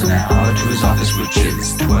 miles an hour to his office, which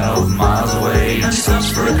is 12 miles away, and stops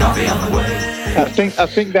for a coffee on the way. I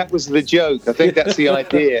think that was the joke. I think that's the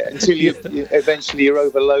idea. Until you eventually you're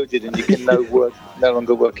overloaded and you can no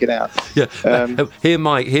longer work it out. Yeah. Here,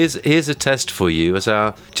 Mike. Here's a test for you,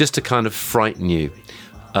 just to kind of frighten you,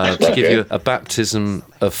 to give you a baptism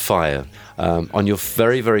of fire on your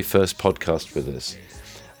very, very first podcast with us.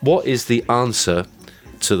 What is the answer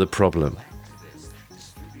to the problem?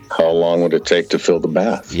 How long would it take to fill the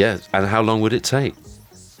bath? Yeah, and how long would it take?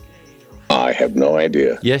 I have no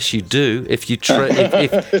idea. Yes, you do. If you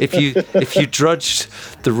if you drudged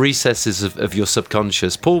the recesses of your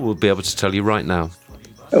subconscious, Paul will be able to tell you right now.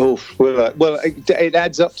 Oh, well, it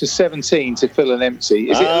adds up to 17 to fill an empty.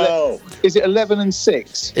 Is it 11 and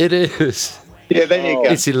 6? It is. Yeah, there you go.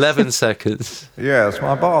 It's 11 seconds. Yes,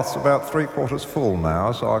 my bath's about 3/4 full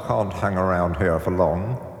now, so I can't hang around here for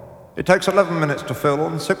long. It takes 11 minutes to fill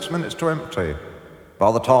and 6 minutes to empty.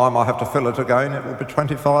 By the time I have to fill it again, it will be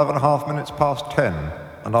 25 and a half minutes past 10,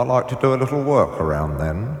 and I like to do a little work around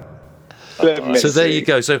then. So there you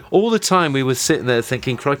go. So all the time we were sitting there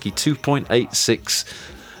thinking, crikey, 2.86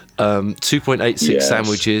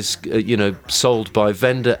 sandwiches, sold by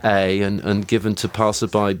vendor A and given to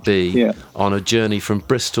passerby B on a journey from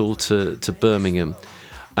Bristol to Birmingham.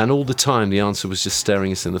 and all the time the answer was just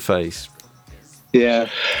staring us in the face. Yeah,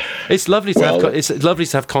 it's lovely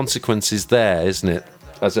to have consequences there, isn't it?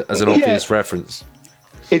 As an obvious reference.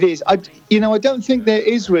 It is. I don't think there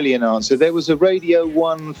is really an answer. There was a Radio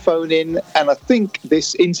 1 phone-in, and I think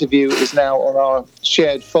this interview is now on our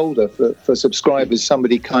shared folder for subscribers.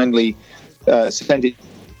 Somebody kindly sent it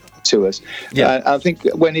to us. Yeah. I think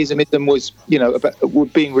when Ismism was,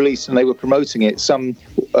 being released and they were promoting it, some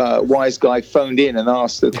wise guy phoned in and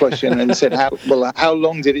asked the question and said, how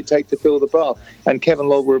long did it take to fill the bar? And Kevin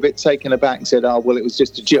Lowell were a bit taken aback and said, it was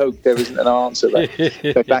just a joke. There isn't an answer. They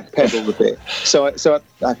backpedaled a bit. So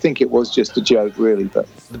I think it was just a joke, really. But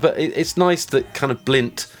it's nice that kind of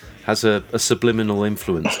Blint has a subliminal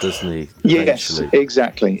influence, doesn't he? Yes,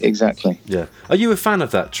 exactly. Yeah. Are you a fan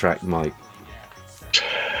of that track, Mike?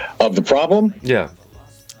 Of The Problem? Yeah.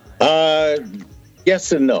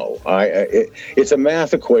 Yes and no. It's a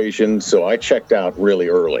math equation, so I checked out really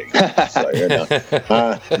early. So,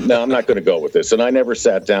 no, I'm not going to go with this. And I never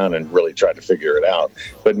sat down and really tried to figure it out.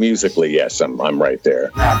 But musically, yes, I'm right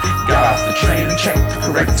there. Got off the train and checked the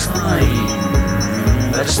correct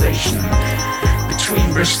time at a station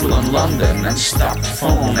between Bristol and London, and stopped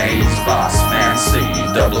phone A's boss man C.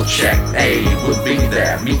 Double check A would be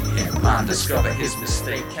there. Meet him and discover his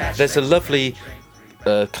mistake. There's a lovely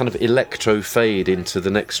kind of electro fade into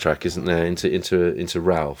the next track, isn't there? Into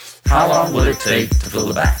Ralph. How long will it take to fill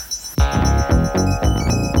the bath?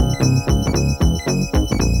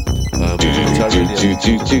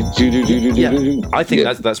 Yeah, I think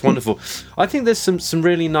that's wonderful. I think there's some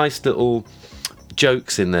really nice little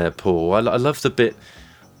jokes in there, Paul. I love the bit.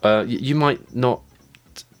 You might not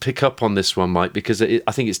pick up on this one, Mike, because I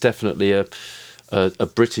think it's definitely a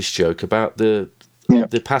British joke about the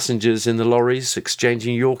passengers in the lorries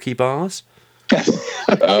exchanging Yorkie bars.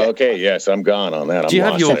 Okay, yes, I'm gone on that. Do you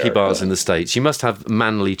have Yorkie bars in the States? You must have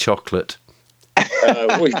Manly chocolate.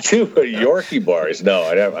 We do Yorkie bars. No,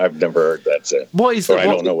 I've never heard that. What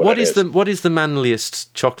is the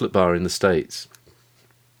manliest chocolate bar in the States?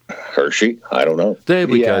 Hershey? I don't know. There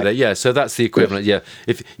we go. There, yeah. So that's the equivalent. Yeah.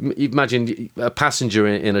 If you imagine a passenger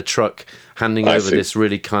in a truck handing over this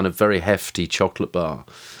really kind of very hefty chocolate bar.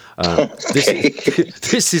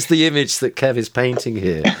 This is the image that Kev is painting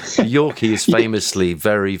here. Yorkie is famously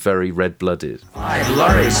very, very red-blooded. 5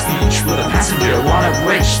 lorries each with a passenger, one of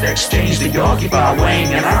which they exchanged a Yorkie bar weighing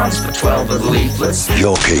an ounce for 12 of the leaflets.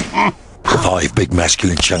 Yorkie, 5 big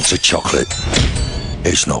masculine chunks of chocolate.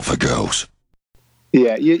 It's not for girls.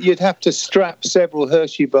 Yeah, you'd have to strap several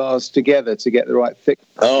Hershey bars together to get the right thickness.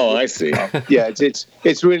 Oh, I see. Yeah,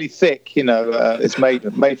 it's really thick. It's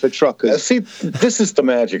made for truckers. See, this is the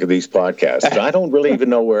magic of these podcasts. I don't really even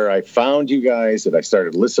know where I found you guys, and I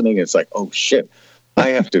started listening. And it's like, oh shit, I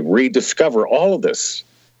have to rediscover all of this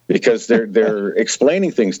because they're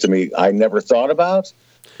explaining things to me I never thought about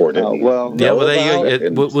or didn't.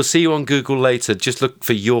 We'll see you on Google later. Just look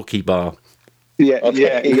for Yorkie bar. Yeah,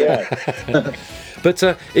 okay, yeah. But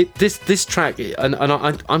this track, and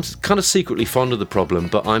I'm kind of secretly fond of The Problem,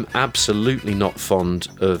 but I'm absolutely not fond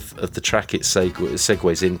of the track it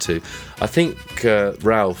segues into. I think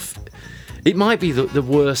Ralph, it might be the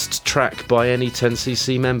worst track by any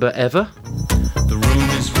 10cc member ever. The room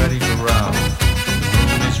is ready for Ralph. The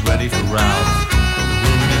room is ready for Ralph. The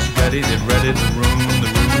room is ready, they've readied the room. The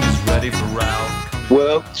room is ready for Ralph.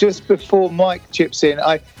 Well, just before Mike chips in,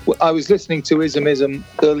 I was listening to Ismism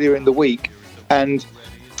earlier in the week, and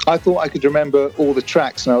I thought I could remember all the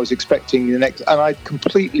tracks, and I was expecting the next, and I'd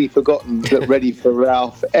completely forgotten that Ready for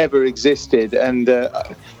Ralph ever existed, and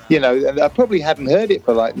I probably hadn't heard it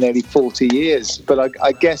for like nearly 40 years, but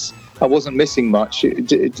I guess I wasn't missing much.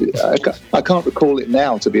 I can't recall it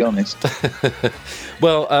now, to be honest.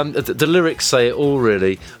 Well, the lyrics say it all,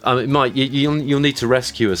 really. Mike, you'll need to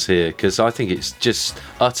rescue us here, because I think it's just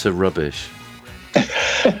utter rubbish.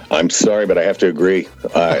 I'm sorry, but I have to agree.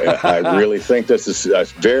 I really think this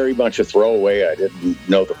is very much a throwaway. I didn't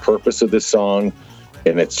know the purpose of this song,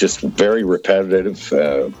 and it's just very repetitive.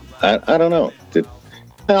 I don't know.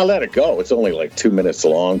 I'll let it go. It's only like 2 minutes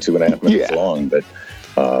long, 2.5 minutes long, but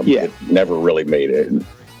it never really made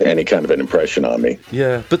any kind of an impression on me.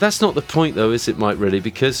 Yeah, but that's not the point, though, is it, Mike, really?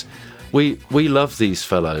 Because we love these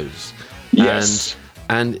fellows. Yes.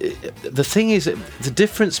 And the thing is, the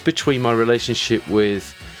difference between my relationship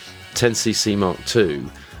with 10cc Mark II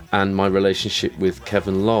and my relationship with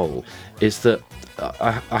Kevin Lowell is that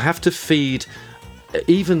I have to feed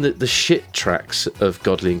even the shit tracks of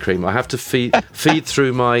Godley and Creme. I have to feed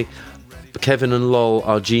through my Kevin and Lowell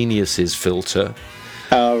are geniuses filter.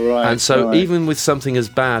 Oh, right. And so even with something as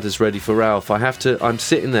bad as Ready for Ralph, I'm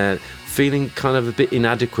sitting there feeling kind of a bit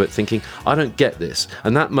inadequate, thinking, I don't get this,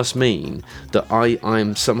 and that must mean that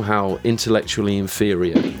I'm somehow intellectually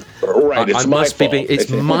inferior. Right, it's my fault. It's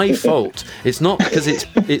my fault. It's not because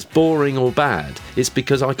it's boring or bad. It's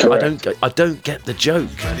because I don't get the joke.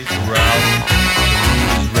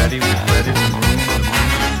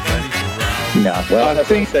 No, well,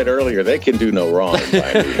 as I said earlier, they can do no wrong.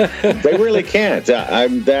 They really can't.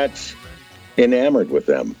 I'm that enamored with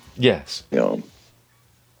them. Yes. You know.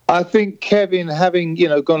 I think Kevin, having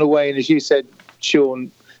gone away, and as you said,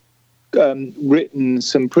 Sean, written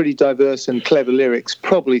some pretty diverse and clever lyrics,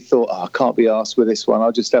 probably thought, I can't be arsed with this one.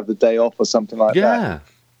 I'll just have the day off or something like that.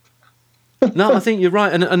 Yeah. No, I think you're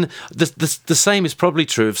right, and the same is probably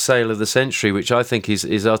true of Sale of the Century, which I think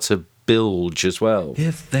is utter bilge as well.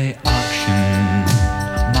 If they auction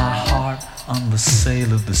my heart on the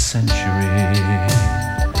sale of the century,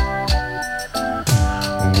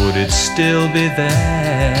 would it still be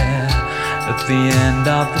there at the end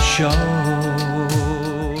of the show?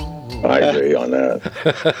 I agree on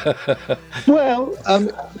that. Well,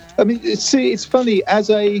 I mean, see, it's funny, as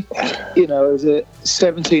a 17,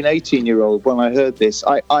 18-year-old, when I heard this,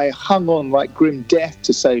 I hung on like grim death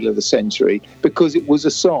to Sale of the Century because it was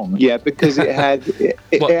a song. Yeah, because it had it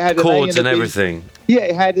had chords and everything. Yeah,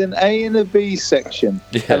 it had an A and a B section,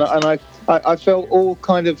 and I felt all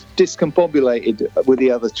kind of discombobulated with the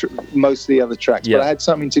other most of the other tracks, but I had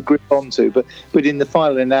something to grip onto. But in the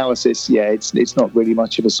final analysis, it's not really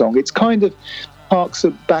much of a song. It's kind of harks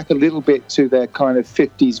back a little bit to their kind of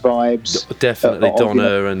 50s vibes. Definitely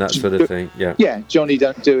Donna and that sort of thing. Yeah. Yeah, Johnny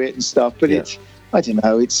Don't Do It and stuff. But it's, I don't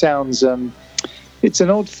know, it sounds, it's an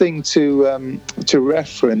odd thing to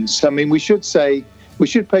reference. I mean, we should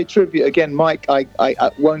pay tribute again, Mike. I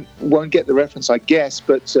won't get the reference, I guess,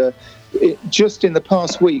 but just in the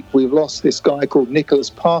past week, we've lost this guy called Nicholas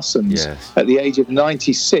Parsons at the age of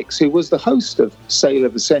 96, who was the host of Sale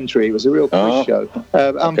of the Century. It was a real quiz show.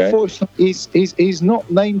 Unfortunately, he's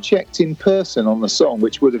not name-checked in person on the song,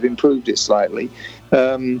 which would have improved it slightly.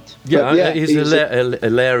 He's a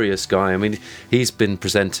hilarious guy. I mean, he's been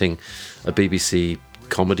presenting a BBC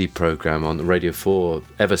comedy programme on Radio 4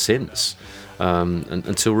 ever since,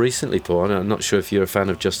 until recently, Paul. I'm not sure if you're a fan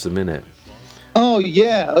of Just a Minute. Oh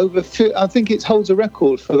yeah, I think it holds a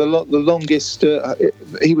record for the longest.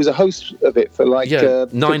 He was a host of it for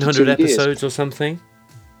 900 episodes or something.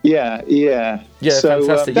 Yeah. So,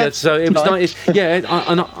 fantastic. So it was nice.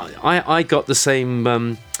 I got the same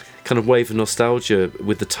kind of wave of nostalgia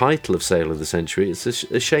with the title of Sale of the Century. It's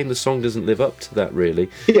a shame the song doesn't live up to that, really.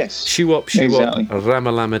 Yes. Shoo-wop, exactly.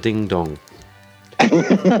 Ramalama Ding Dong.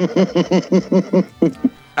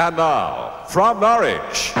 And now, from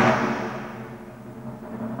Norwich,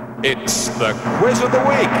 it's the quiz of the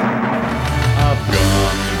week. I've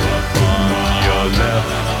gone on your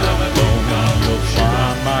left alone. You'll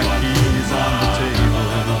find my keys on the table.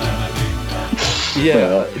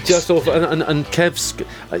 Yeah, just awful. And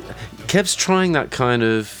Kev's trying that kind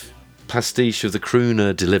of pastiche of the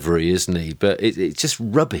crooner delivery, isn't he? But it's just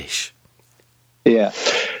rubbish. Yeah.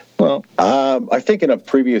 Well, I think in a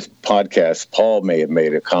previous podcast, Paul may have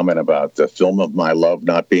made a comment about the Film of My Love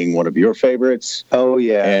not being one of your favorites. Oh,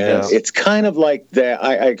 yeah. And it's kind of like that.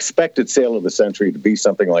 I expected Sale of the Century to be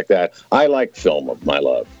something like that. I like Film of My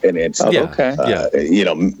Love. And it's,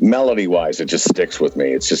 melody-wise, it just sticks with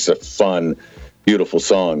me. It's just a fun, beautiful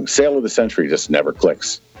song. Sale of the Century just never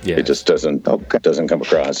clicks. Yeah. It just doesn't come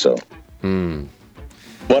across. So,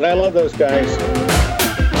 But I love those guys.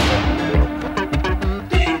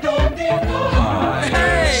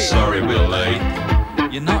 Sorry we're late.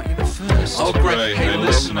 You're not the first. Oh great, hey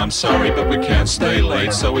listen, I'm sorry but we can't stay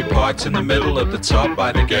late. So we parked in the middle of the top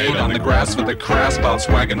by the gate, on the grass with the crass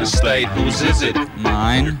Volkswagen Estate. Whose is it?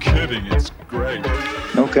 Mine. You're kidding, it's great.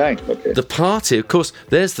 Okay. The party, of course,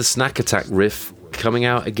 there's the Snack Attack riff coming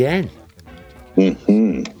out again.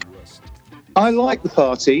 Mm-hmm. I like the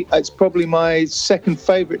party. It's probably my second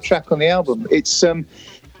favourite track on the album. It's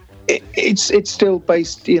still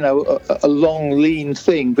based, a long, lean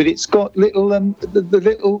thing, but it's got little the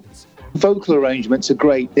little vocal arrangements are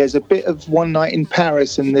great. There's a bit of One Night in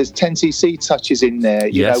Paris, and there's 10cc touches in there.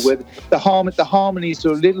 You know, where the harmonies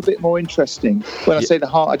are a little bit more interesting. When I say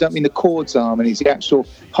I don't mean the chords harmonies, the actual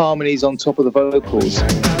harmonies on top of the vocals.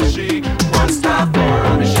 One stop for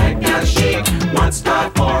on the shagged-out chic. One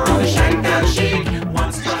stop for on the shagged-out chic.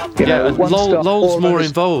 One stop. Lowell's more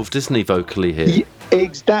involved, isn't he, vocally here?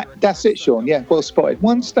 That's it, Sean. Yeah, well spotted.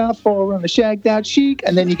 One star for on the shagged out chic,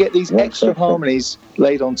 and then you get these extra harmonies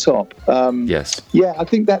laid on top. Yes. Yeah, I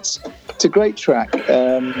think it's a great track.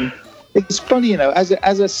 It's funny, as a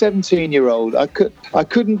 17-year-old, I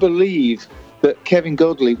couldn't believe that Kevin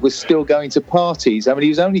Godley was still going to parties. I mean, he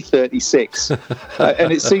was only 36,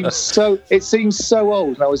 and it seems so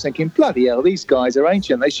old. And I was thinking, bloody hell, these guys are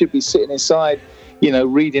ancient. They should be sitting inside,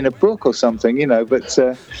 reading a book or something,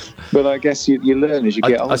 But I guess you learn as you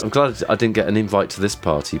get older. I'm glad I didn't get an invite to this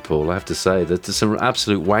party, Paul. I have to say that there's some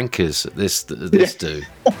absolute wankers at this do.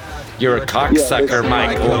 You're a cocksucker,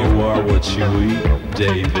 Michael. You are what you eat,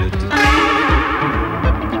 David.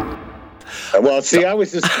 Well, see, I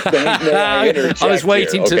was just... I was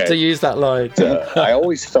waiting to use that line. I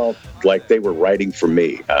always felt like they were writing for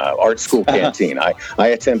me. Art School Canteen. I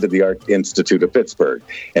attended the Art Institute of Pittsburgh.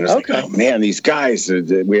 And it's like, oh, man, these guys,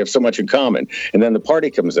 we have so much in common. And then the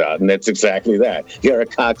party comes out, and it's exactly that. You're a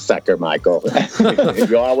cocksucker, Michael.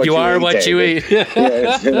 You are what you eat.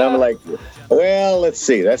 Yes, and I'm like... Well, let's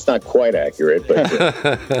see. That's not quite accurate, but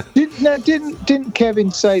didn't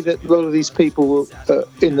Kevin say that a lot of these people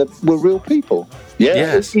were real people?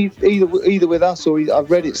 Yes. Either with us or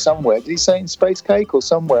I've read it somewhere. Did he say in Space Cake or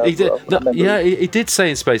somewhere? He did. He did say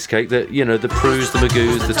in Space Cake that the Prues, the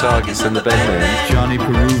Magoos, the Targets, and the Bedmen. Johnny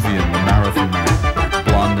Peruvian, the marathon man,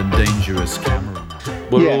 blonde and dangerous cameraman.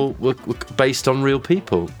 Were based on real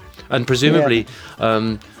people, and presumably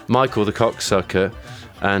Michael the cocksucker.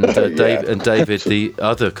 And David, the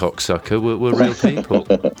other cocksucker, were real people.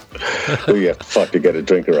 We have to get a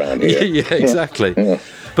drink around here. Yeah, exactly. Yeah.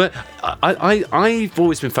 But I've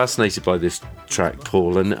always been fascinated by this track,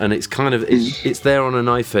 Paul, and it's kind of it's there on a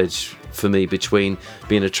knife edge for me between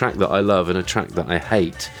being a track that I love and a track that I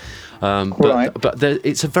hate. But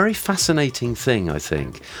it's a very fascinating thing, I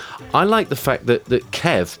think. I like the fact that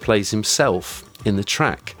Kev plays himself in the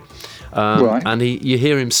track, and you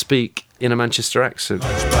hear him speak in a Manchester accent.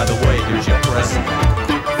 By the way, here's your present.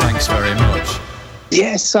 Thanks very much.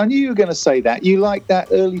 Yes, I knew you were going to say that. You like that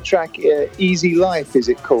early track, "Easy Life," is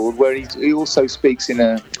it called, where he also speaks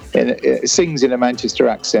sings in a Manchester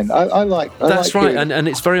accent. I like. That's right, and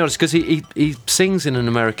it's very honest because he sings in an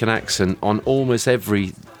American accent on almost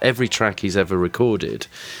every track he's ever recorded.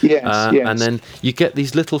 Yes. And then you get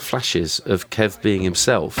these little flashes of Kev being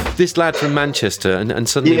himself. This lad from Manchester, and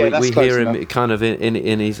suddenly we hear him kind of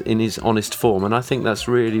in his honest form, and I think that's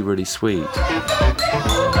really, really sweet.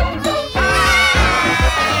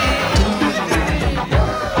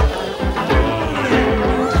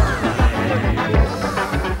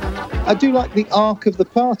 I do like the arc of the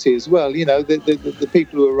party as well. The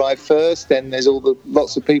people who arrive first, then there's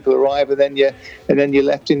lots of people arrive, and then you're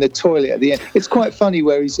left in the toilet at the end. It's quite funny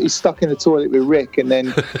where he's stuck in the toilet with Rick, and then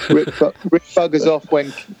Rick buggers off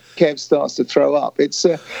when Kev starts to throw up. It's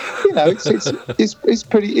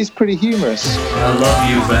pretty humorous. I love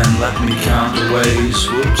you, Ben. Let me count the ways.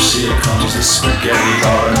 Whoops, here comes the spaghetti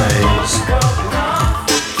bolognese.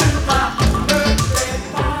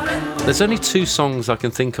 There's only two songs I can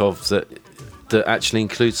think of that actually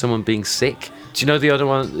include someone being sick. Do you know the other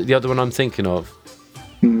one? The other one I'm thinking of?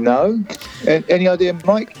 No. Any idea,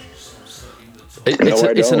 Mike?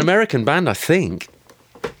 It's an American band, I think.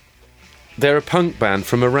 They're a punk band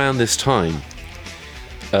from around this time,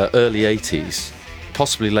 early 80s,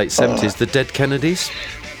 possibly late 70s. The Dead Kennedys.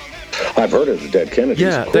 I've heard of the Dead Kennedys.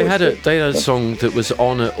 Yeah, they had a song that was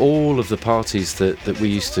on at all of the parties that we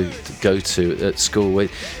used to go to at school.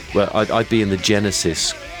 Where I'd be in the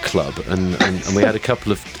Genesis club, and we had a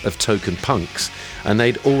couple of token punks, and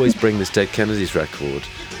they'd always bring this Dead Kennedys record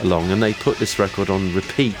along, and they put this record on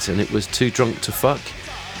repeat, and it was Too Drunk to Fuck,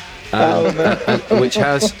 which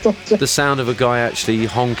has the sound of a guy actually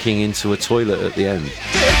honking into a toilet at the end.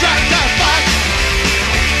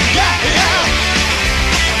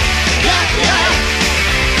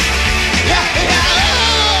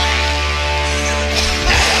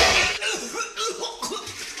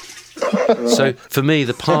 So for me,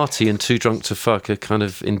 the party and Too Drunk to Fuck are kind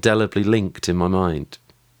of indelibly linked in my mind.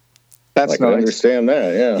 That's nice. I can understand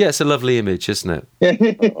that, yeah. Yeah, it's a lovely image, isn't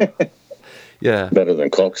it? Yeah. Better than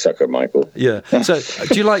cocksucker, Michael. Yeah. So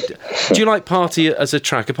do you like Party as a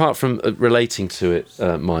track, apart from relating to it,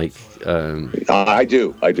 Mike? I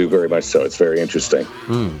do very much so. It's very interesting.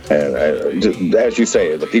 And as you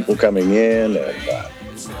say, the people coming in and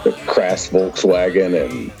the crass Volkswagen,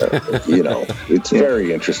 and it's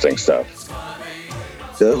very interesting stuff.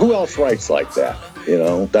 Who else writes like that?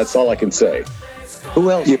 That's all I can say.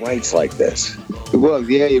 Who else writes like this? Well,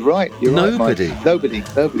 yeah, you're right. Nobody. Right, Nobody,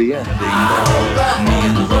 yeah. Me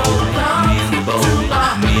and the bowl, me and the bowl,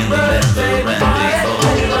 me and the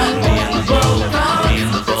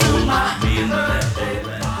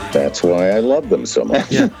That's why I love them so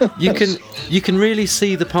much. Yeah, you can really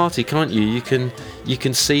see the party, can't you? You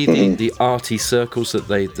can see the arty circles that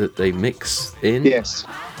they mix in. Yes.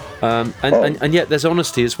 And yet there's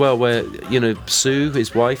honesty as well, where Sue,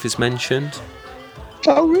 his wife, is mentioned.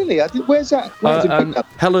 Oh, really? Where's that?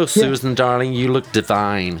 Hello, Susan, darling. You look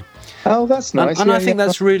divine. Oh, that's nice. And I think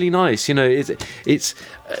that's really nice. It's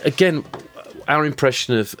again, our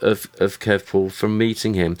impression of Kev Paul from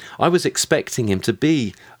meeting him. I was expecting him to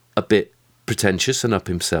be a bit pretentious and up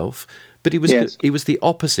himself, but he was the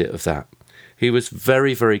opposite of that. He was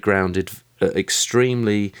very, very grounded,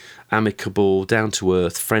 extremely amicable, down to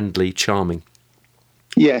earth, friendly, charming.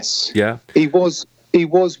 Yes. Yeah. He was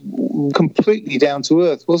completely down to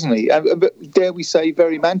earth, wasn't he? But dare we say,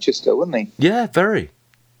 very Manchester, wasn't he? Yeah, very.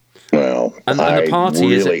 Well, and the party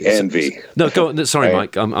really envy. No, go on. Sorry,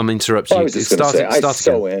 Mike. I'm interrupting you. I was just going to say, I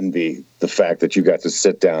so envy the fact that you got to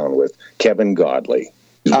sit down with Kevin Godley.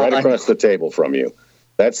 He's right across the table from you.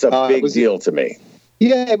 That's a big deal to me.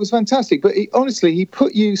 Yeah, it was fantastic. But honestly, he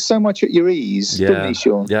put you so much at your ease, didn't he,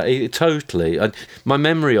 Sean? Yeah, totally. And my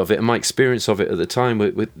memory of it and my experience of it at the time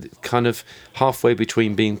with kind of halfway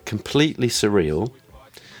between being completely surreal.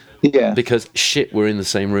 Yeah. Because we're in the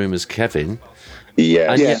same room as Kevin.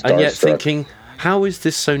 Yeah. And yet thinking, how is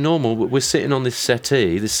this so normal? We're sitting on this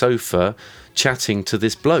settee, this sofa, chatting to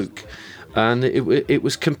this bloke. And it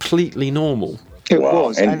was completely normal. It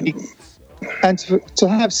was. And to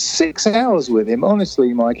have 6 hours with him,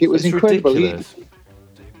 honestly, Mike, it was incredible.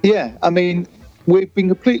 I mean, we've been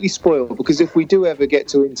completely spoiled because if we do ever get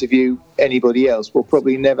to interview anybody else, we'll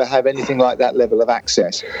probably never have anything like that level of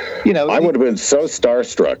access. I would have been so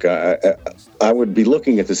starstruck. I would be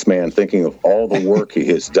looking at this man thinking of all the work he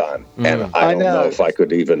has done, and I don't know if I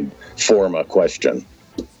could even form a question.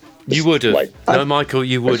 You would have. No, Michael,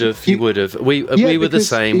 you would have. You would have. We were the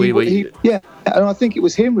same. And I think it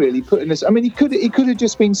was him really putting us. I mean, he could have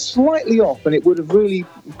just been slightly off, and it would have really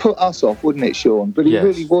put us off, wouldn't it, Sean? But he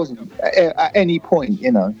really wasn't at any point,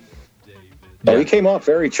 Oh, he came off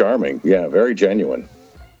very charming. Yeah, very genuine.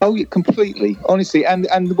 Oh, yeah, completely, honestly. And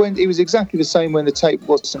when it was exactly the same when the tape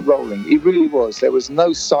wasn't rolling. He really was. There was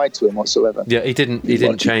no side to him whatsoever. Yeah, he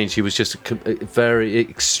didn't change. He was just very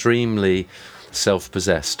extremely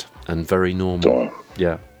self-possessed and very normal.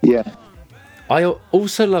 Yeah. I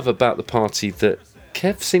also love about the party that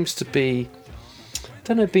Kev seems to be,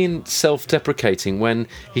 being self-deprecating when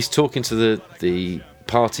he's talking to the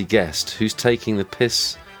party guest who's taking the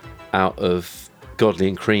piss out of Godley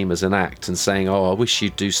and Creme as an act and saying, "Oh, I wish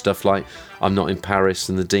you'd do stuff like I'm Not in Paris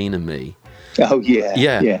and the Dean and Me." Oh yeah.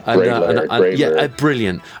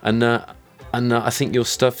 Brilliant. And I think your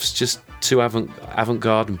stuff's just too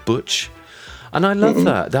avant-garde and butch. And I love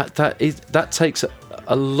that. That takes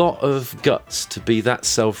a lot of guts to be that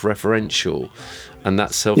self-referential and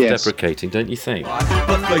that self-deprecating, don't you think?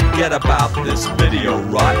 But forget about this video,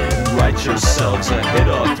 right? Write yourselves a hit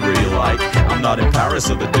or three like I'm Not in Paris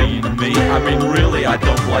or the Dean and Me. I mean, really, I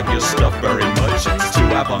don't like your stuff very much. It's too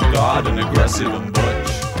avant-garde and aggressive and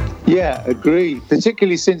butch. Yeah, agree.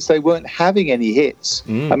 Particularly since they weren't having any hits.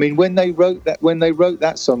 I mean, when they wrote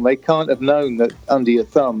that song, they can't have known that Under Your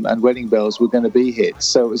Thumb and Wedding Bells were going to be hits.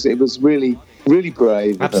 So it was really, really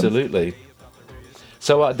brave. Absolutely.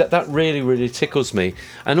 So that really, really tickles me.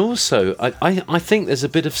 And also, I think there's a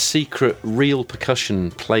bit of secret, real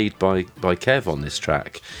percussion played by Kev on this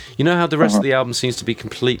track. You know how the rest of the album seems to be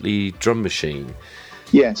completely drum machine?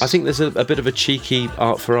 Yes. I think there's a bit of a cheeky,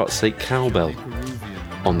 for art's sake, cowbell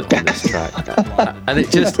on this track. And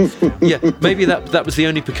it just, maybe that was the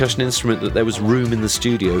only percussion instrument that there was room in the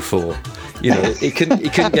studio for. He couldn't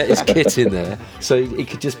get his kit in there, so he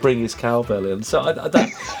could just bring his cowbell in. So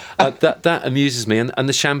that amuses me, and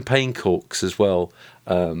the champagne corks as well.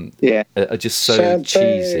 Are just so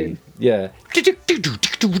cheesy. Yeah.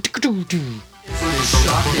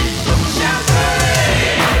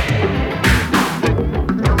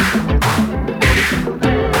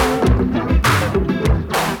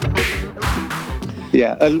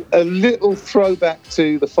 Yeah, a little throwback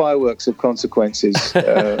to the Fireworks of Consequences,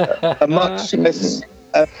 a much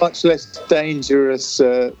less dangerous,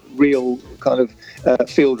 real kind of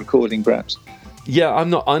field recording, perhaps. Yeah, I'm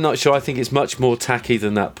not sure. I think it's much more tacky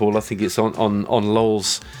than that, Paul. I think it's on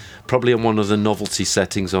Lowell's, probably on one of the novelty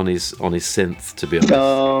settings on his synth. To be honest,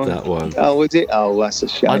 that one. Oh, is it? Oh, that's a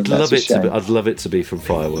shame. I'd love it to be from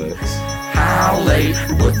Fireworks. How late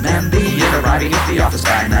would man be arriving at the office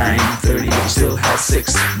by 9:30? He still has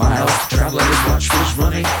 6 miles to travel and his watch was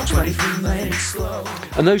running 23 minutes slow.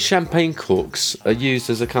 And those champagne corks are used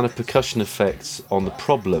as a kind of percussion effect on The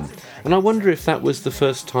Problem. And I wonder if that was the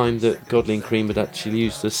first time that Godley and Creme had actually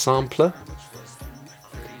used a sampler.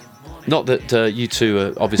 Not that you two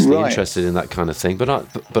are obviously interested in that kind of thing, but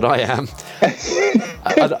I am.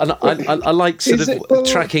 I like sort of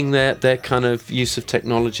tracking their kind of use of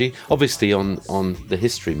technology. Obviously, on the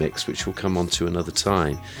history mix, which we'll come on to another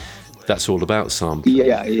time, that's all about sampling.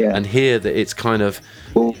 Yeah. And here that it's kind of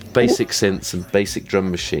basic synths and basic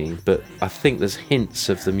drum machine, but I think there's hints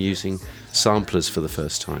of them using samplers for the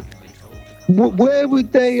first time. Where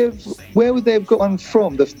would they have got one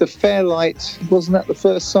from? The Fairlight, wasn't that the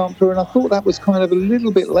first sampler? And I thought that was kind of a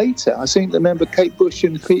little bit later. I seem to remember Kate Bush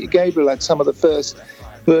and Peter Gabriel had some of the first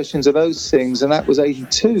versions of those things, and that was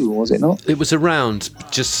 82, was it not? It was around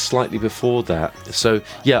just slightly before that. So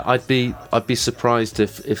yeah, I'd be surprised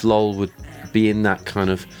if Lowell would be in that kind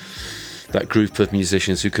of that group of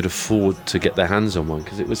musicians who could afford to get their hands on one,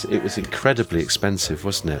 because it was incredibly expensive,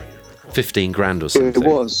 wasn't it? 15 grand or something. It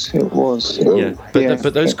was. Yeah,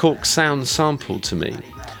 but those corks sound sampled to me,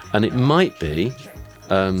 and it might be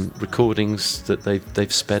recordings that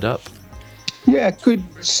they've sped up. Yeah, it could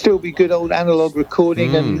still be good old analog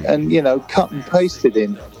recording and cut and pasted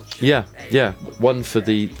in. Yeah, one for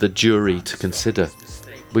the jury to consider.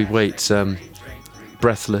 We wait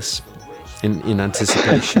breathless in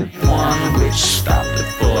anticipation. One which stopped at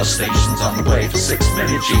 4 stations on the way for 6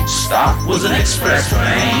 minutes. Each stop was an express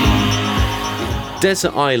train.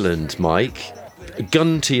 Desert Island, Mike.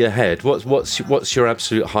 Gun to your head. What's your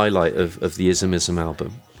absolute highlight of the Ismism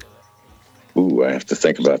album? Ooh, I have to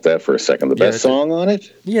think about that for a second. The best song on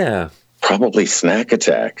it? Yeah. Probably Snack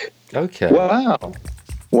Attack. Okay.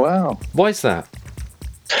 Wow. Why's that?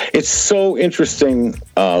 It's so interesting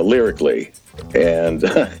lyrically, and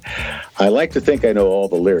I like to think I know all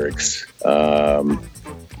the lyrics. But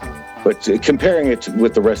comparing it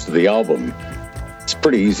with the rest of the album, it's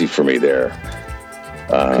pretty easy for me there.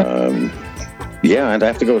 Yeah, I'd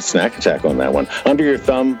have to go with Snack Attack on that one. Under Your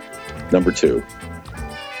Thumb, number 2.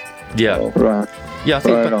 Yeah. Right. Yeah, I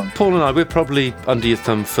think Right Paul and I, we're probably Under Your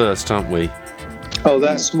Thumb first, aren't we? Oh,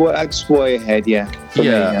 that's way ahead, yeah.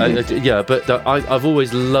 But I've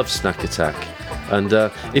always loved Snack Attack. And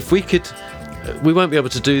if we could... We won't be able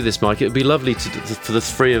to do this, Mike. It would be lovely for the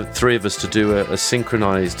three of us to do a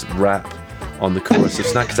synchronised rap on the chorus of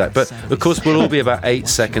Snack Attack. But, of course, we'll all be about 8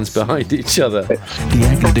 seconds behind each other. The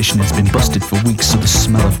air conditioner has been busted for weeks, so the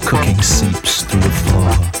smell of cooking seeps through the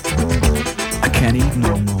floor. I can't eat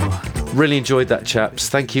no more. Really enjoyed that, chaps.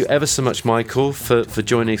 Thank you ever so much, Michael, for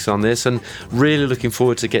joining us on this, and really looking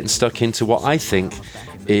forward to getting stuck into what I think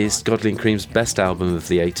is Godley and Creme's best album of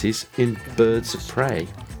the 80s, in Birds of Prey.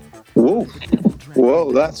 Whoa,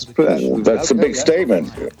 that's a big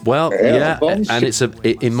statement. Well, yeah, and it's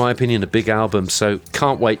in my opinion, a big album. So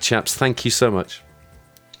can't wait, chaps. Thank you so much.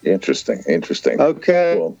 Interesting.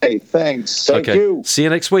 Okay, cool. Hey, thanks. Thank you. See you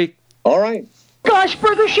next week. All right. Gosh,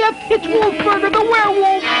 Burger Chef, it's Wolfburger the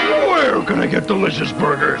werewolf. Where can I get delicious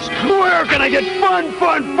burgers? Where can I get fun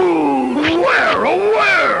food? Where?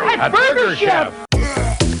 At Burger Chef.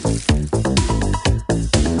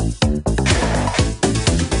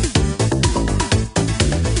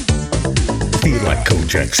 Feel like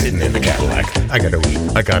Kojak sitting in the Cadillac. I gotta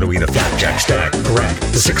eat a flapjack stack. Crack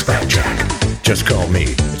the 6-pack jack. Just call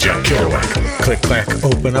me Jack Kerouac. Click clack,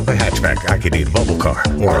 open up a hatchback. I could eat a bubble car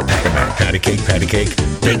or a pack of Mac. Patty cake,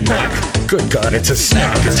 Big Mac. Good God, it's a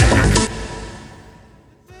snack attack.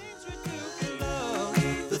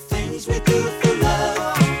 The things we do for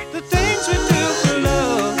love. The things we do for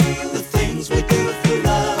love. The things we do for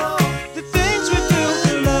love. The things we do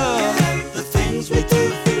for love. The things we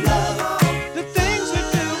do for love. The things we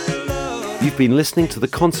do for love. You've been listening to the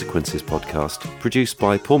Consequences podcast, produced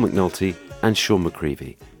by Paul McNulty and Sean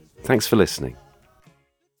McCreevy. Thanks for listening.